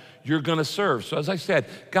heaven. You're gonna serve. So as I said,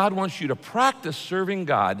 God wants you to practice serving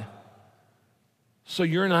God so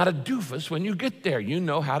you're not a doofus when you get there. You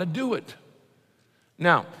know how to do it.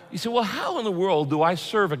 Now, you say, well, how in the world do I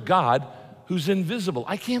serve a God who's invisible?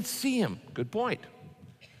 I can't see him. Good point.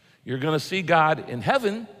 You're gonna see God in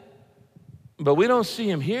heaven, but we don't see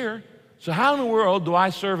him here. So how in the world do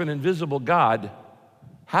I serve an invisible God?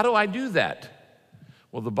 How do I do that?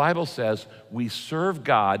 Well, the Bible says we serve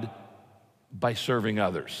God by serving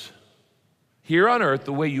others. Here on earth,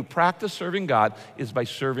 the way you practice serving God is by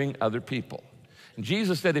serving other people. And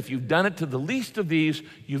Jesus said, if you've done it to the least of these,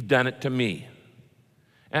 you've done it to me.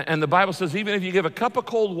 And the Bible says, even if you give a cup of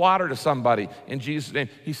cold water to somebody in Jesus' name,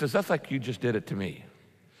 he says, that's like you just did it to me.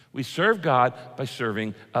 We serve God by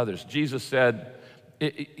serving others. Jesus said,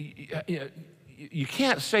 you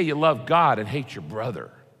can't say you love God and hate your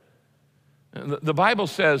brother. The Bible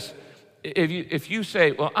says, if you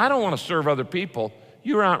say, well, I don't want to serve other people,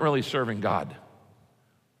 you're not really serving God.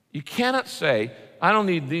 You cannot say, I don't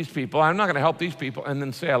need these people, I'm not going to help these people, and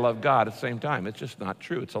then say I love God at the same time. It's just not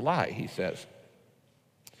true. It's a lie, he says.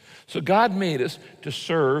 So God made us to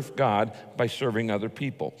serve God by serving other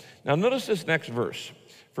people. Now notice this next verse.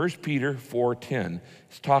 1 Peter 4:10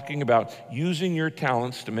 is talking about using your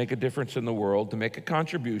talents to make a difference in the world, to make a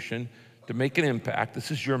contribution, to make an impact.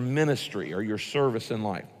 This is your ministry or your service in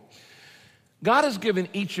life. God has given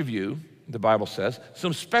each of you, the Bible says,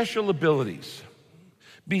 some special abilities.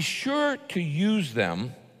 Be sure to use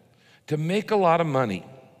them to make a lot of money.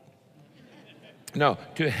 No,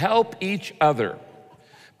 to help each other,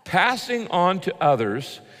 passing on to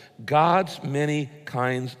others God's many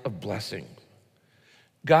kinds of blessings.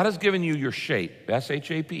 God has given you your shape,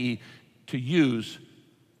 S-H-A-P-E, to use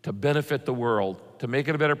to benefit the world, to make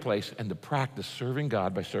it a better place, and to practice serving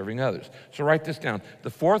God by serving others. So write this down. The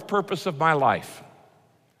fourth purpose of my life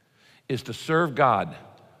is to serve God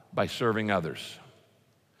by serving others.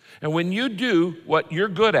 And when you do what you're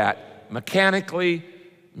good at, mechanically,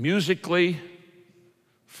 musically,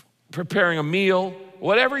 preparing a meal,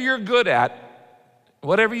 whatever you're good at,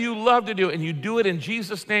 whatever you love to do, and you do it in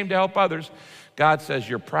Jesus' name to help others, God says,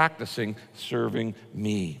 you're practicing serving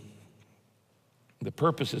me. The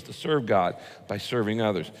purpose is to serve God by serving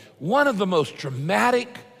others. One of the most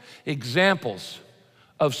dramatic examples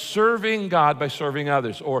of serving God by serving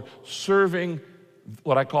others, or serving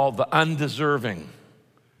what I call the undeserving,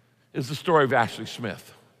 is the story of Ashley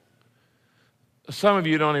Smith. Some of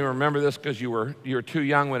you don't even remember this because you were too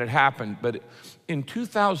young when it happened, but in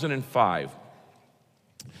 2005,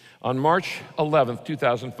 on March 11th,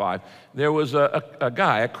 2005, there was a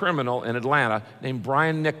guy, a criminal in Atlanta named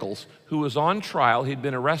Brian Nichols, who was on trial. He'd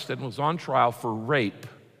been arrested and was on trial for rape,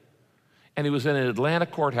 and he was in an Atlanta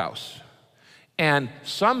courthouse. And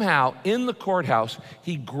somehow in the courthouse,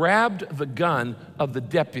 he grabbed the gun of the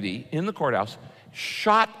deputy in the courthouse,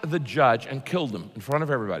 shot the judge and killed him in front of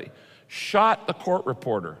everybody, shot the court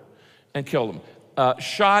reporter and killed him,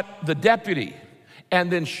 shot the deputy,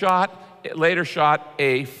 and then later shot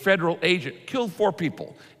a federal agent, killed 4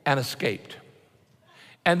 people, and escaped.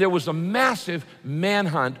 And there was a massive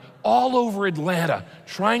manhunt all over Atlanta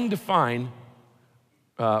trying to find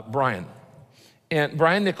Brian. And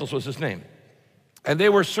Brian Nichols was his name. And they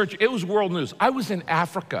were searching. It was world news. I was in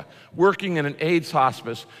Africa working in an AIDS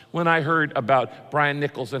hospice when I heard about Brian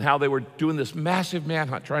Nichols and how they were doing this massive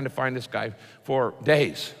manhunt trying to find this guy for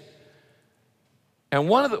days. And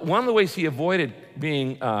one of the ways he avoided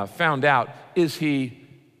being found out is he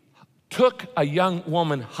took a young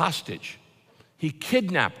woman hostage. He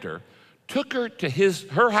kidnapped her, took her to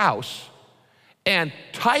her house, and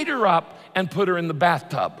tied her up and put her in the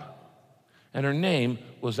bathtub. And her name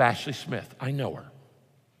was Ashley Smith. I know her.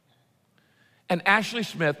 And Ashley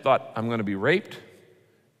Smith thought, I'm going to be raped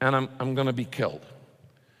and I'm going to be killed.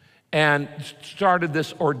 And started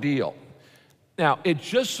this ordeal. Now, it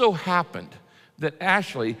just so happened that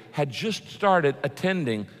Ashley had just started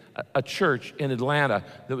attending a church in Atlanta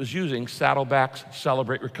that was using Saddleback's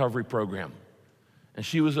Celebrate Recovery program. And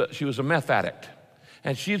she was a meth addict.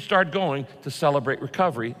 And she had started going to Celebrate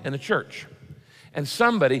Recovery in a church. And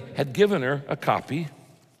somebody had given her a copy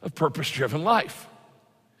of Purpose Driven Life.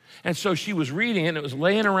 And so she was reading it, and it was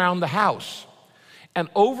laying around the house. And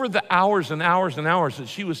over the hours and hours and hours that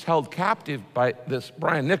she was held captive by this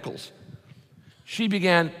Brian Nichols, she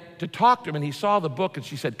began to talk to him, and he saw the book, and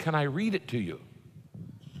she said, "Can I read it to you?"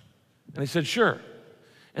 And he said, "Sure."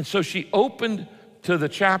 And so she opened to the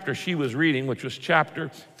chapter she was reading, which was chapter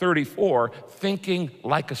 34, Thinking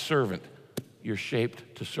Like a Servant. You're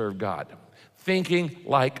shaped to serve God. Thinking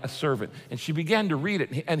like a servant. And she began to read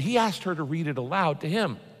it, and he asked her to read it aloud to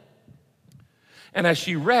him. And as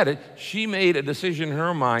she read it, she made a decision in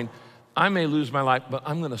her mind, I may lose my life, but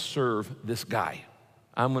I'm going to serve this guy.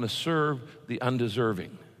 I'm going to serve the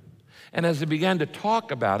undeserving. And as they began to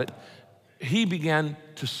talk about it, he began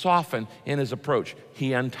to soften in his approach.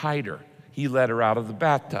 He untied her. He let her out of the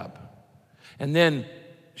bathtub. And then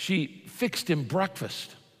she fixed him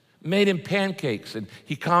breakfast, made him pancakes, and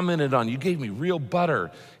he commented on, "You gave me real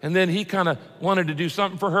butter." And then he kind of wanted to do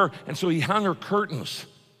something for her, and so he hung her curtains.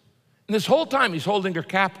 And this whole time, he's holding her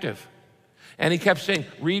captive. And he kept saying,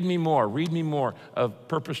 read me more of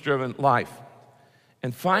Purpose-Driven Life.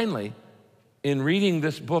 And finally, in reading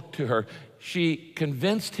this book to her, she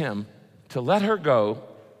convinced him to let her go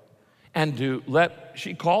and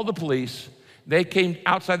she called the police. They came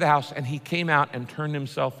outside the house, and he came out and turned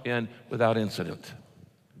himself in without incident.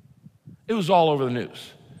 It was all over the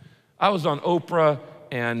news. I was on Oprah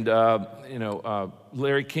and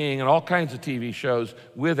Larry King and all kinds of TV shows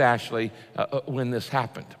with Ashley when this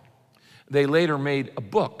happened. They later made a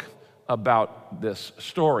book about this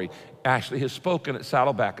story. Ashley has spoken at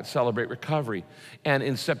Saddleback at Celebrate Recovery. And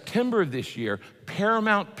in September of this year,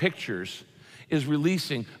 Paramount Pictures is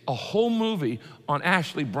releasing a whole movie on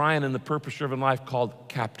Ashley Bryan and the Purpose-Driven Life called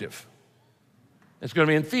Captive. It's going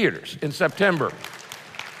to be in theaters in September.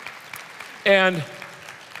 And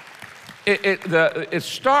it's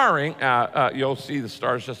starring, you'll see the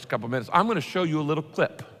stars in just a couple minutes. I'm going to show you a little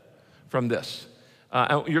clip from this.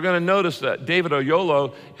 And you're going to notice that David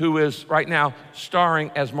Oyelowo, who is right now starring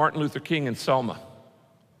as Martin Luther King in Selma.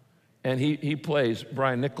 And he plays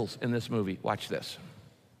Brian Nichols in this movie. Watch this.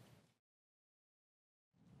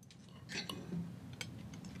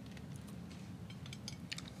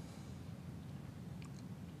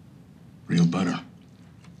 Real butter.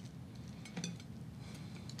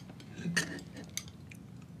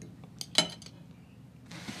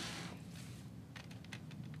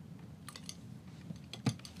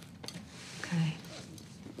 Okay.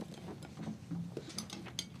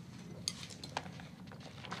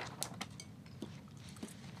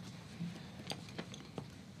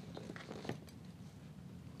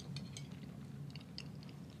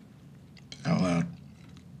 Out loud.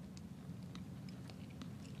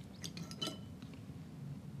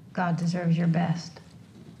 God deserves your best.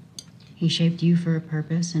 He shaped you for a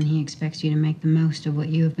purpose, and he expects you to make the most of what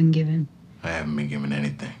you have been given. I haven't been given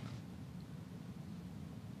anything.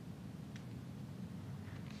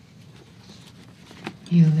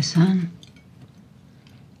 You have a son.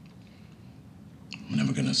 I'm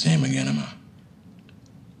never gonna see him again, am I?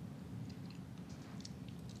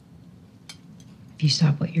 If you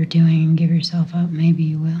stop what you're doing and give yourself up, maybe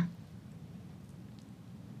you will.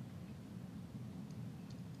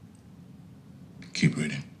 Keep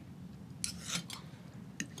reading.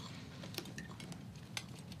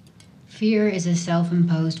 Fear is a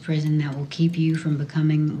self-imposed prison that will keep you from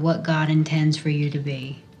becoming what God intends for you to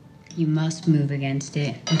be. You must move against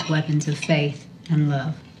it with weapons of faith and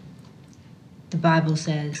love. The Bible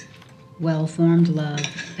says, well-formed love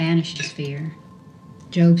banishes fear.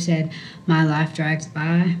 Job said, my life drags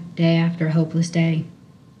by day after a hopeless day,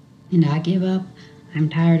 and I give up. I'm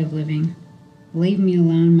tired of living. Leave me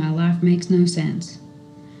alone. My life makes no sense.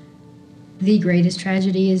 The greatest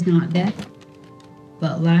tragedy is not death,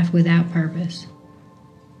 but life without purpose.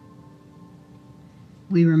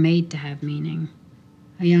 We were made to have meaning.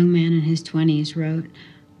 A young man in his 20s wrote,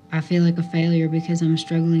 I feel like a failure because I'm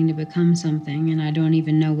struggling to become something and I don't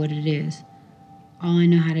even know what it is. All I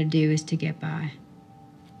know how to do is to get by.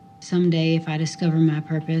 Someday, if I discover my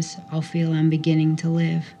purpose, I'll feel I'm beginning to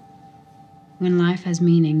live. When life has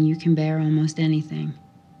meaning, you can bear almost anything.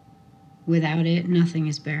 Without it, nothing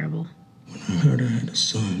is bearable. When I heard I had a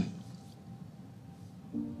son,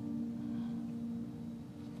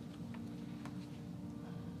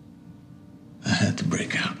 I had to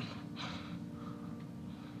break out.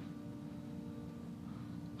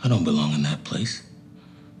 I don't belong in that place.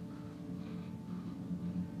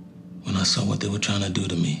 When I saw what they were trying to do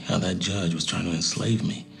to me, how that judge was trying to enslave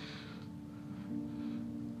me,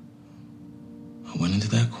 I went into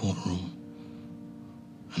that courtroom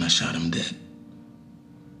and I shot him dead.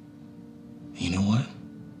 And you know what?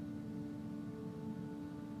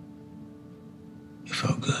 It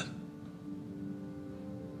felt good.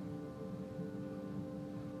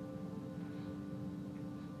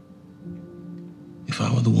 If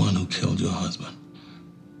I were the one who killed your husband,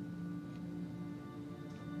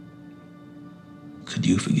 could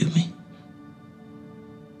you forgive me?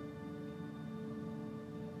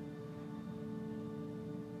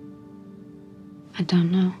 I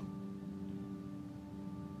don't know.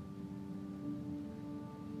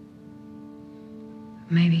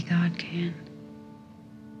 Maybe God can.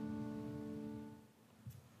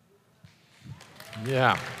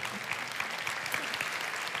 Yeah.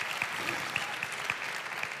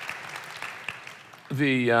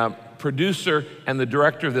 The producer and the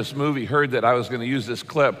director of this movie heard that I was going to use this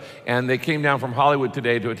clip, and they came down from Hollywood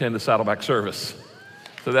today to attend the Saddleback service.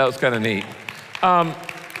 So that was kind of neat.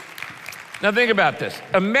 Now think about this.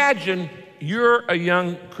 Imagine you're a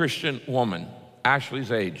young Christian woman,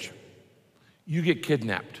 Ashley's age. You get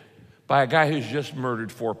kidnapped by a guy who's just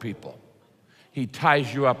murdered 4 people. He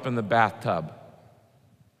ties you up in the bathtub.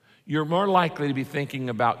 You're more likely to be thinking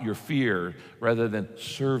about your fear rather than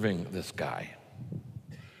serving this guy,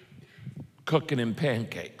 cooking him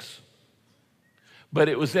pancakes. But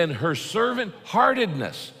it was in her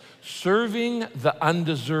servant-heartedness, serving the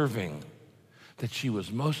undeserving, that she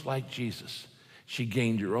was most like Jesus. She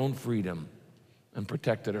gained her own freedom and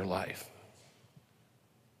protected her life.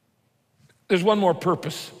 There's one more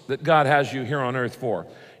purpose that God has you here on earth for.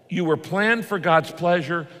 You were planned for God's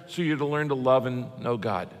pleasure, so you're to learn to love and know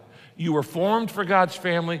God. You were formed for God's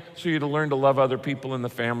family, so you're to learn to love other people in the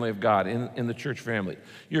family of God, in the church family.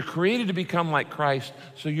 You're created to become like Christ,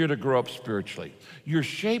 so you're to grow up spiritually. You're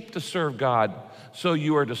shaped to serve God, so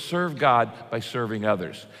you are to serve God by serving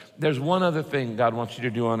others. There's one other thing God wants you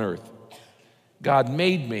to do on earth. God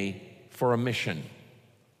made me for a mission.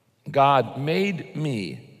 God made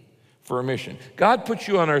me for a mission. God put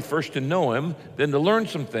you on earth first to know him, then to learn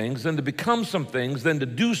some things, then to become some things, then to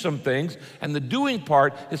do some things, and the doing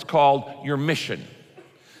part is called your mission.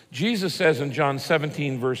 Jesus says in John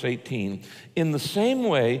 17, verse 18, in the same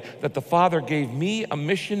way that the Father gave me a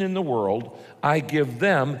mission in the world, I give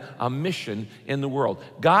them a mission in the world.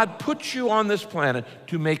 God puts you on this planet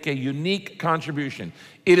to make a unique contribution.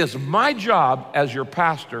 It is my job as your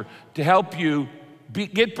pastor to help you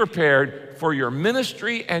get prepared for your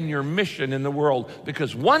ministry and your mission in the world,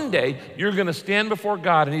 because one day you're going to stand before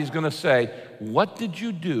God and he's going to say, what did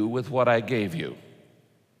you do with what I gave you?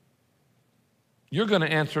 You're going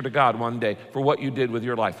to answer to God one day for what you did with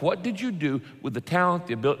your life. What did you do with the talent,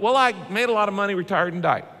 the ability? Well, I made a lot of money, retired, and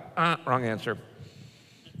died. Wrong answer.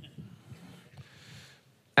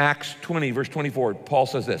 Acts 20, verse 24, Paul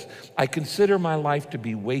says this, I consider my life to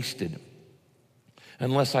be wasted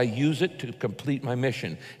unless I use it to complete my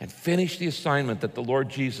mission and finish the assignment that the Lord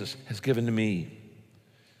Jesus has given to me,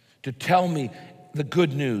 to tell me the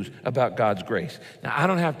good news about God's grace. Now, I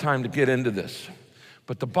don't have time to get into this,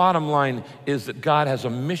 but the bottom line is that God has a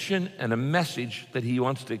mission and a message that he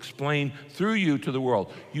wants to explain through you to the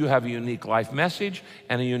world. You have a unique life message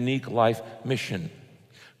and a unique life mission.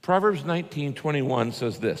 Proverbs 19:21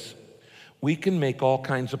 says this: we can make all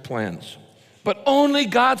kinds of plans, but only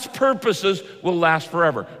God's purposes will last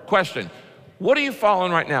forever. Question: what are you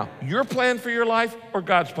following right now? Your plan for your life or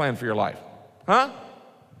God's plan for your life? Huh?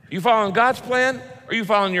 You following God's plan or you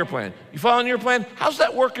following your plan? You following your plan? How's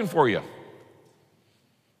that working for you?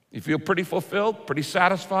 You feel pretty fulfilled, pretty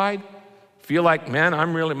satisfied? Feel like, man,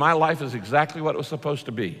 my life is exactly what it was supposed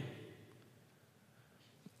to be.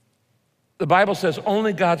 The Bible says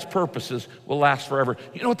only God's purposes will last forever.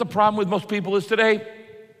 You know what the problem with most people is today?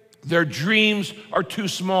 Their dreams are too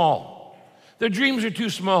small. Their dreams are too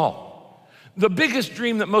small. The biggest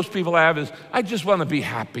dream that most people have is, I just want to be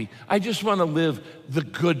happy. I just want to live the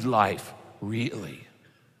good life, really.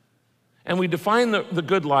 And we define the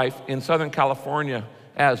good life in Southern California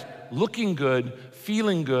as looking good,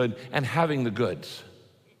 feeling good, and having the goods.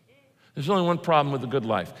 There's only one problem with the good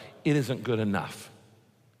life. It isn't good enough.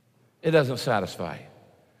 It doesn't satisfy.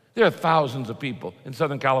 There are thousands of people in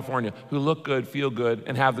Southern California who look good, feel good,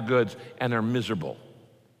 and have the goods, and are miserable.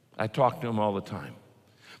 I talk to them all the time.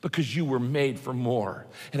 Because you were made for more.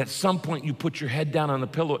 And at some point you put your head down on the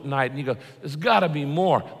pillow at night and you go, there's gotta be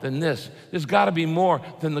more than this. There's gotta be more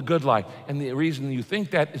than the good life. And the reason you think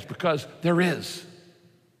that is because there is.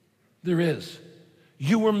 There is.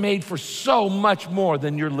 You were made for so much more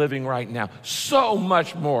than you're living right now. So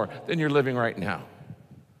much more than you're living right now.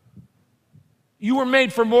 You were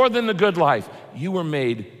made for more than the good life. You were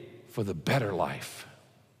made for the better life.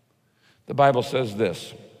 The Bible says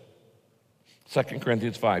this, 2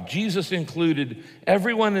 Corinthians 5, Jesus included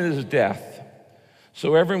everyone in his death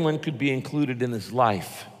so everyone could be included in his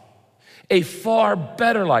life. A far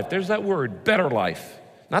better life. There's that word, better life.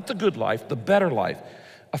 Not the good life, the better life.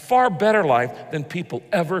 A far better life than people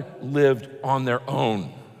ever lived on their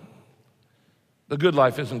own. The good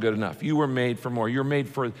life isn't good enough. You were made for more. You're made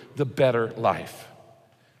for the better life.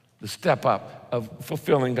 The step up of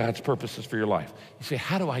fulfilling God's purposes for your life. You say,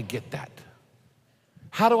 how do I get that?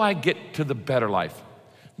 How do I get to the better life?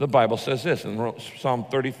 The Bible says this in Psalm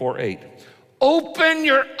 34:8. Open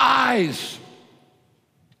your eyes.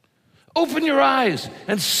 Open your eyes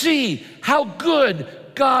and see how good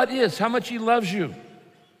God is, how much he loves you.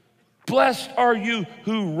 Blessed are you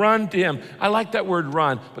who run to him. I like that word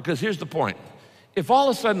run because here's the point. If all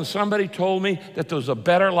of a sudden somebody told me that there was a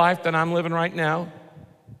better life than I'm living right now,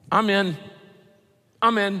 I'm in.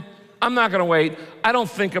 I'm in. I'm not gonna wait. I don't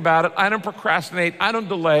think about it. I don't procrastinate. I don't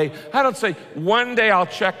delay. I don't say, one day I'll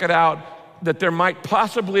check it out, that there might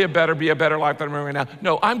possibly be a better life than I'm living right now.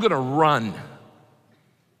 No, I'm gonna run.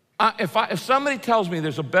 If somebody tells me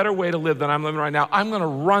there's a better way to live than I'm living right now, I'm gonna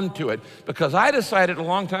run to it because I decided a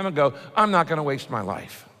long time ago, I'm not gonna waste my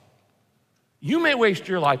life. You may waste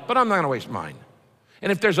your life, but I'm not gonna waste mine.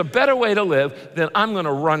 And if there's a better way to live, then I'm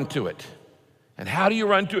gonna run to it. And how do you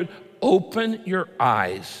run to it? Open your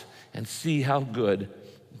eyes and see how good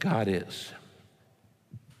God is.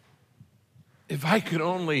 If I could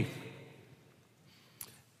only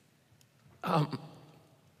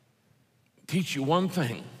teach you one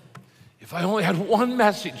thing, if I only had one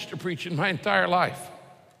message to preach in my entire life,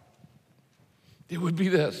 it would be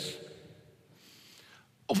this.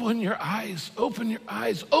 Open your eyes, open your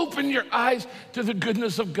eyes, open your eyes to the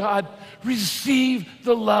goodness of God. Receive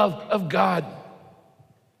the love of God.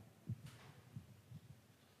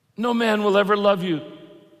 No man will ever love you.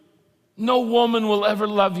 No woman will ever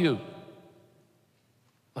love you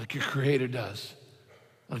like your Creator does,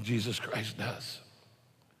 like Jesus Christ does.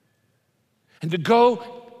 And to go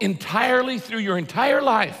entirely through your entire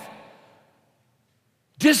life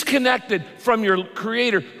disconnected from your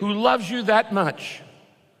Creator who loves you that much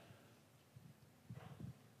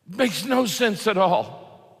makes no sense at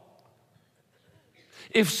all.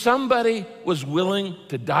 If somebody was willing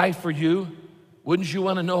to die for you, wouldn't you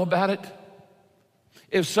want to know about it?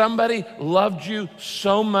 If somebody loved you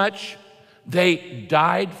so much they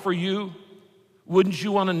died for you, wouldn't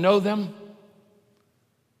you want to know them?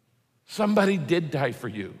 Somebody did die for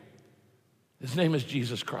you. His name is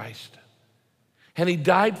Jesus Christ. And he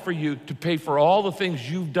died for you to pay for all the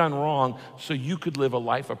things you've done wrong so you could live a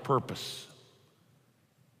life of purpose.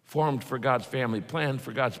 Formed for God's family, planned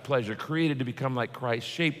for God's pleasure, created to become like Christ,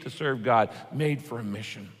 shaped to serve God, made for a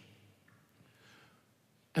mission.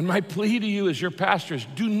 And my plea to you as your pastors,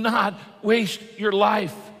 do not waste your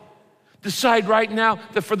life. Decide right now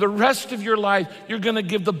that for the rest of your life, you're going to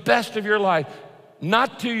give the best of your life,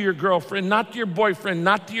 not to your girlfriend, not to your boyfriend,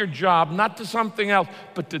 not to your job, not to something else,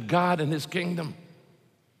 but to God and His kingdom.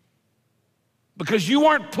 Because you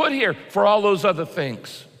weren't put here for all those other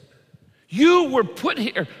things. You were put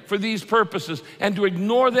here for these purposes, and to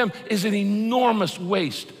ignore them is an enormous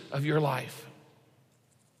waste of your life.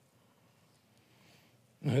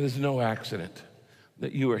 Now, it is no accident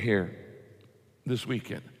that you are here this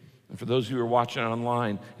weekend. And for those of you who are watching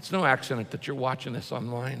online, it's no accident that you're watching this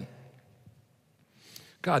online.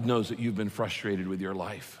 God knows that you've been frustrated with your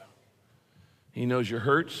life. He knows your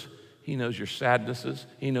hurts. He knows your sadnesses.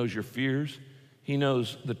 He knows your fears. He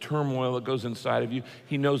knows the turmoil that goes inside of you.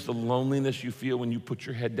 He knows the loneliness you feel when you put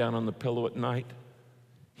your head down on the pillow at night.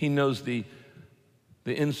 He knows the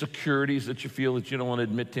insecurities that you feel that you don't want to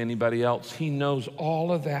admit to anybody else. He knows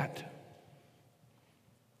all of that.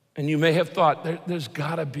 And you may have thought, there's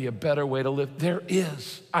got to be a better way to live. There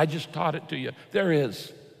is. I just taught it to you. There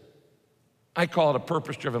is. I call it a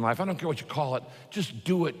purpose-driven life. I don't care what you call it. Just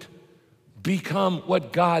do it. Become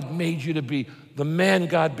what God made you to be, the man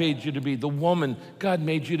God made you to be, the woman God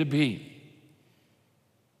made you to be.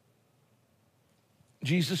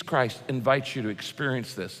 Jesus Christ invites you to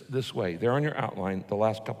experience this way. There on your outline, the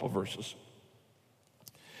last couple of verses.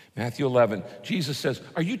 Matthew 11, Jesus says,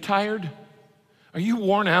 are you tired? Are you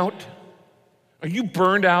worn out? Are you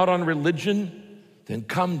burned out on religion? Then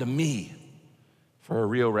come to me for a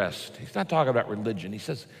real rest. He's not talking about religion. He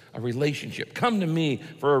says a relationship. Come to me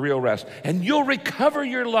for a real rest. And you'll recover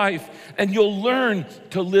your life, and you'll learn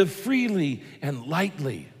to live freely and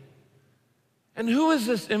lightly. And who is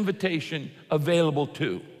this invitation available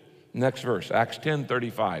to? Next verse, Acts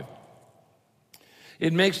 10:35.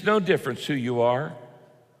 It makes no difference who you are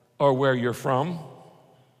or where you're from.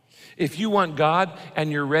 If you want God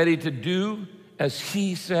and you're ready to do as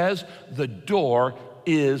He says, the door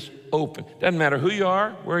is open. Doesn't matter who you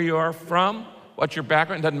are, where you are from, what your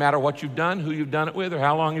background, doesn't matter what you've done, who you've done it with, or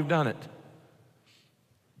how long you've done it.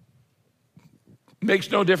 Makes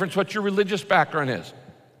no difference what your religious background is.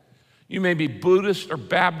 You may be Buddhist or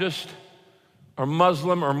Baptist or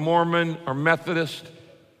Muslim or Mormon or Methodist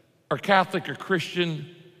or Catholic or Christian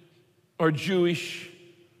or Jewish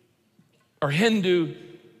or Hindu.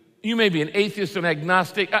 You may be an atheist and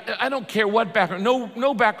agnostic. I don't care what background,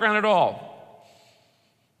 no background at all.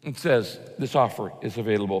 It says this offer is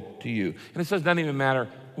available to you. And it says it doesn't even matter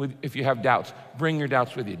if you have doubts. Bring your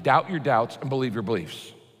doubts with you. Doubt your doubts and believe your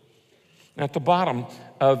beliefs. And at the bottom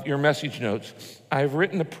of your message notes, I've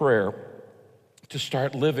written a prayer to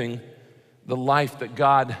start living the life that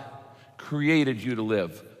God created you to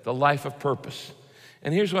live, the life of purpose.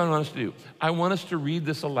 And here's what I want us to do. I want us to read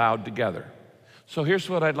this aloud together. So here's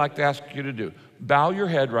what I'd like to ask you to do. Bow your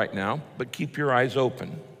head right now, but keep your eyes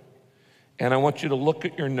open. And I want you to look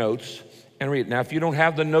at your notes and read it. Now, if you don't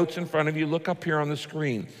have the notes in front of you, look up here on the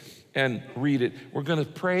screen and read it. We're going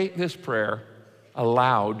to pray this prayer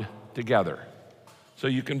aloud together. So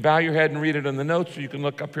you can bow your head and read it on the notes, or you can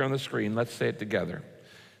look up here on the screen. Let's say it together.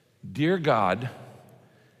 Dear God,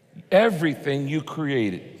 everything you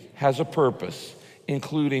created has a purpose,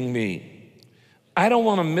 including me. I don't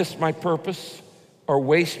want to miss my purpose or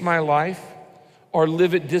waste my life or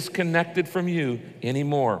live it disconnected from you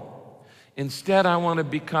anymore. Instead, I want to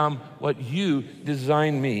become what you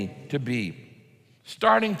designed me to be.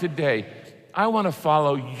 Starting today, I want to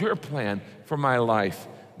follow your plan for my life,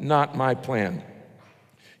 not my plan.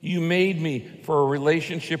 You made me for a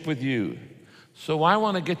relationship with you, so I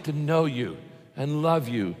want to get to know you and love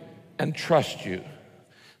you and trust you.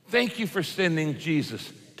 Thank you for sending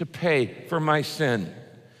Jesus to pay for my sin.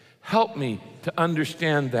 Help me to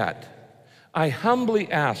understand that. I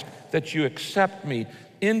humbly ask that you accept me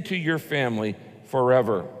into your family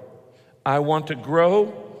forever. I want to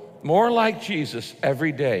grow more like Jesus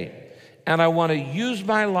every day, and I want to use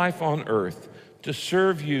my life on earth to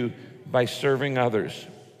serve you by serving others.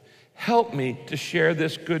 Help me to share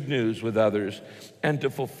this good news with others and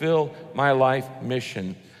to fulfill my life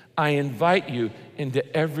mission. I invite you into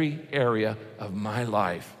every area of my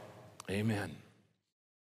life. Amen.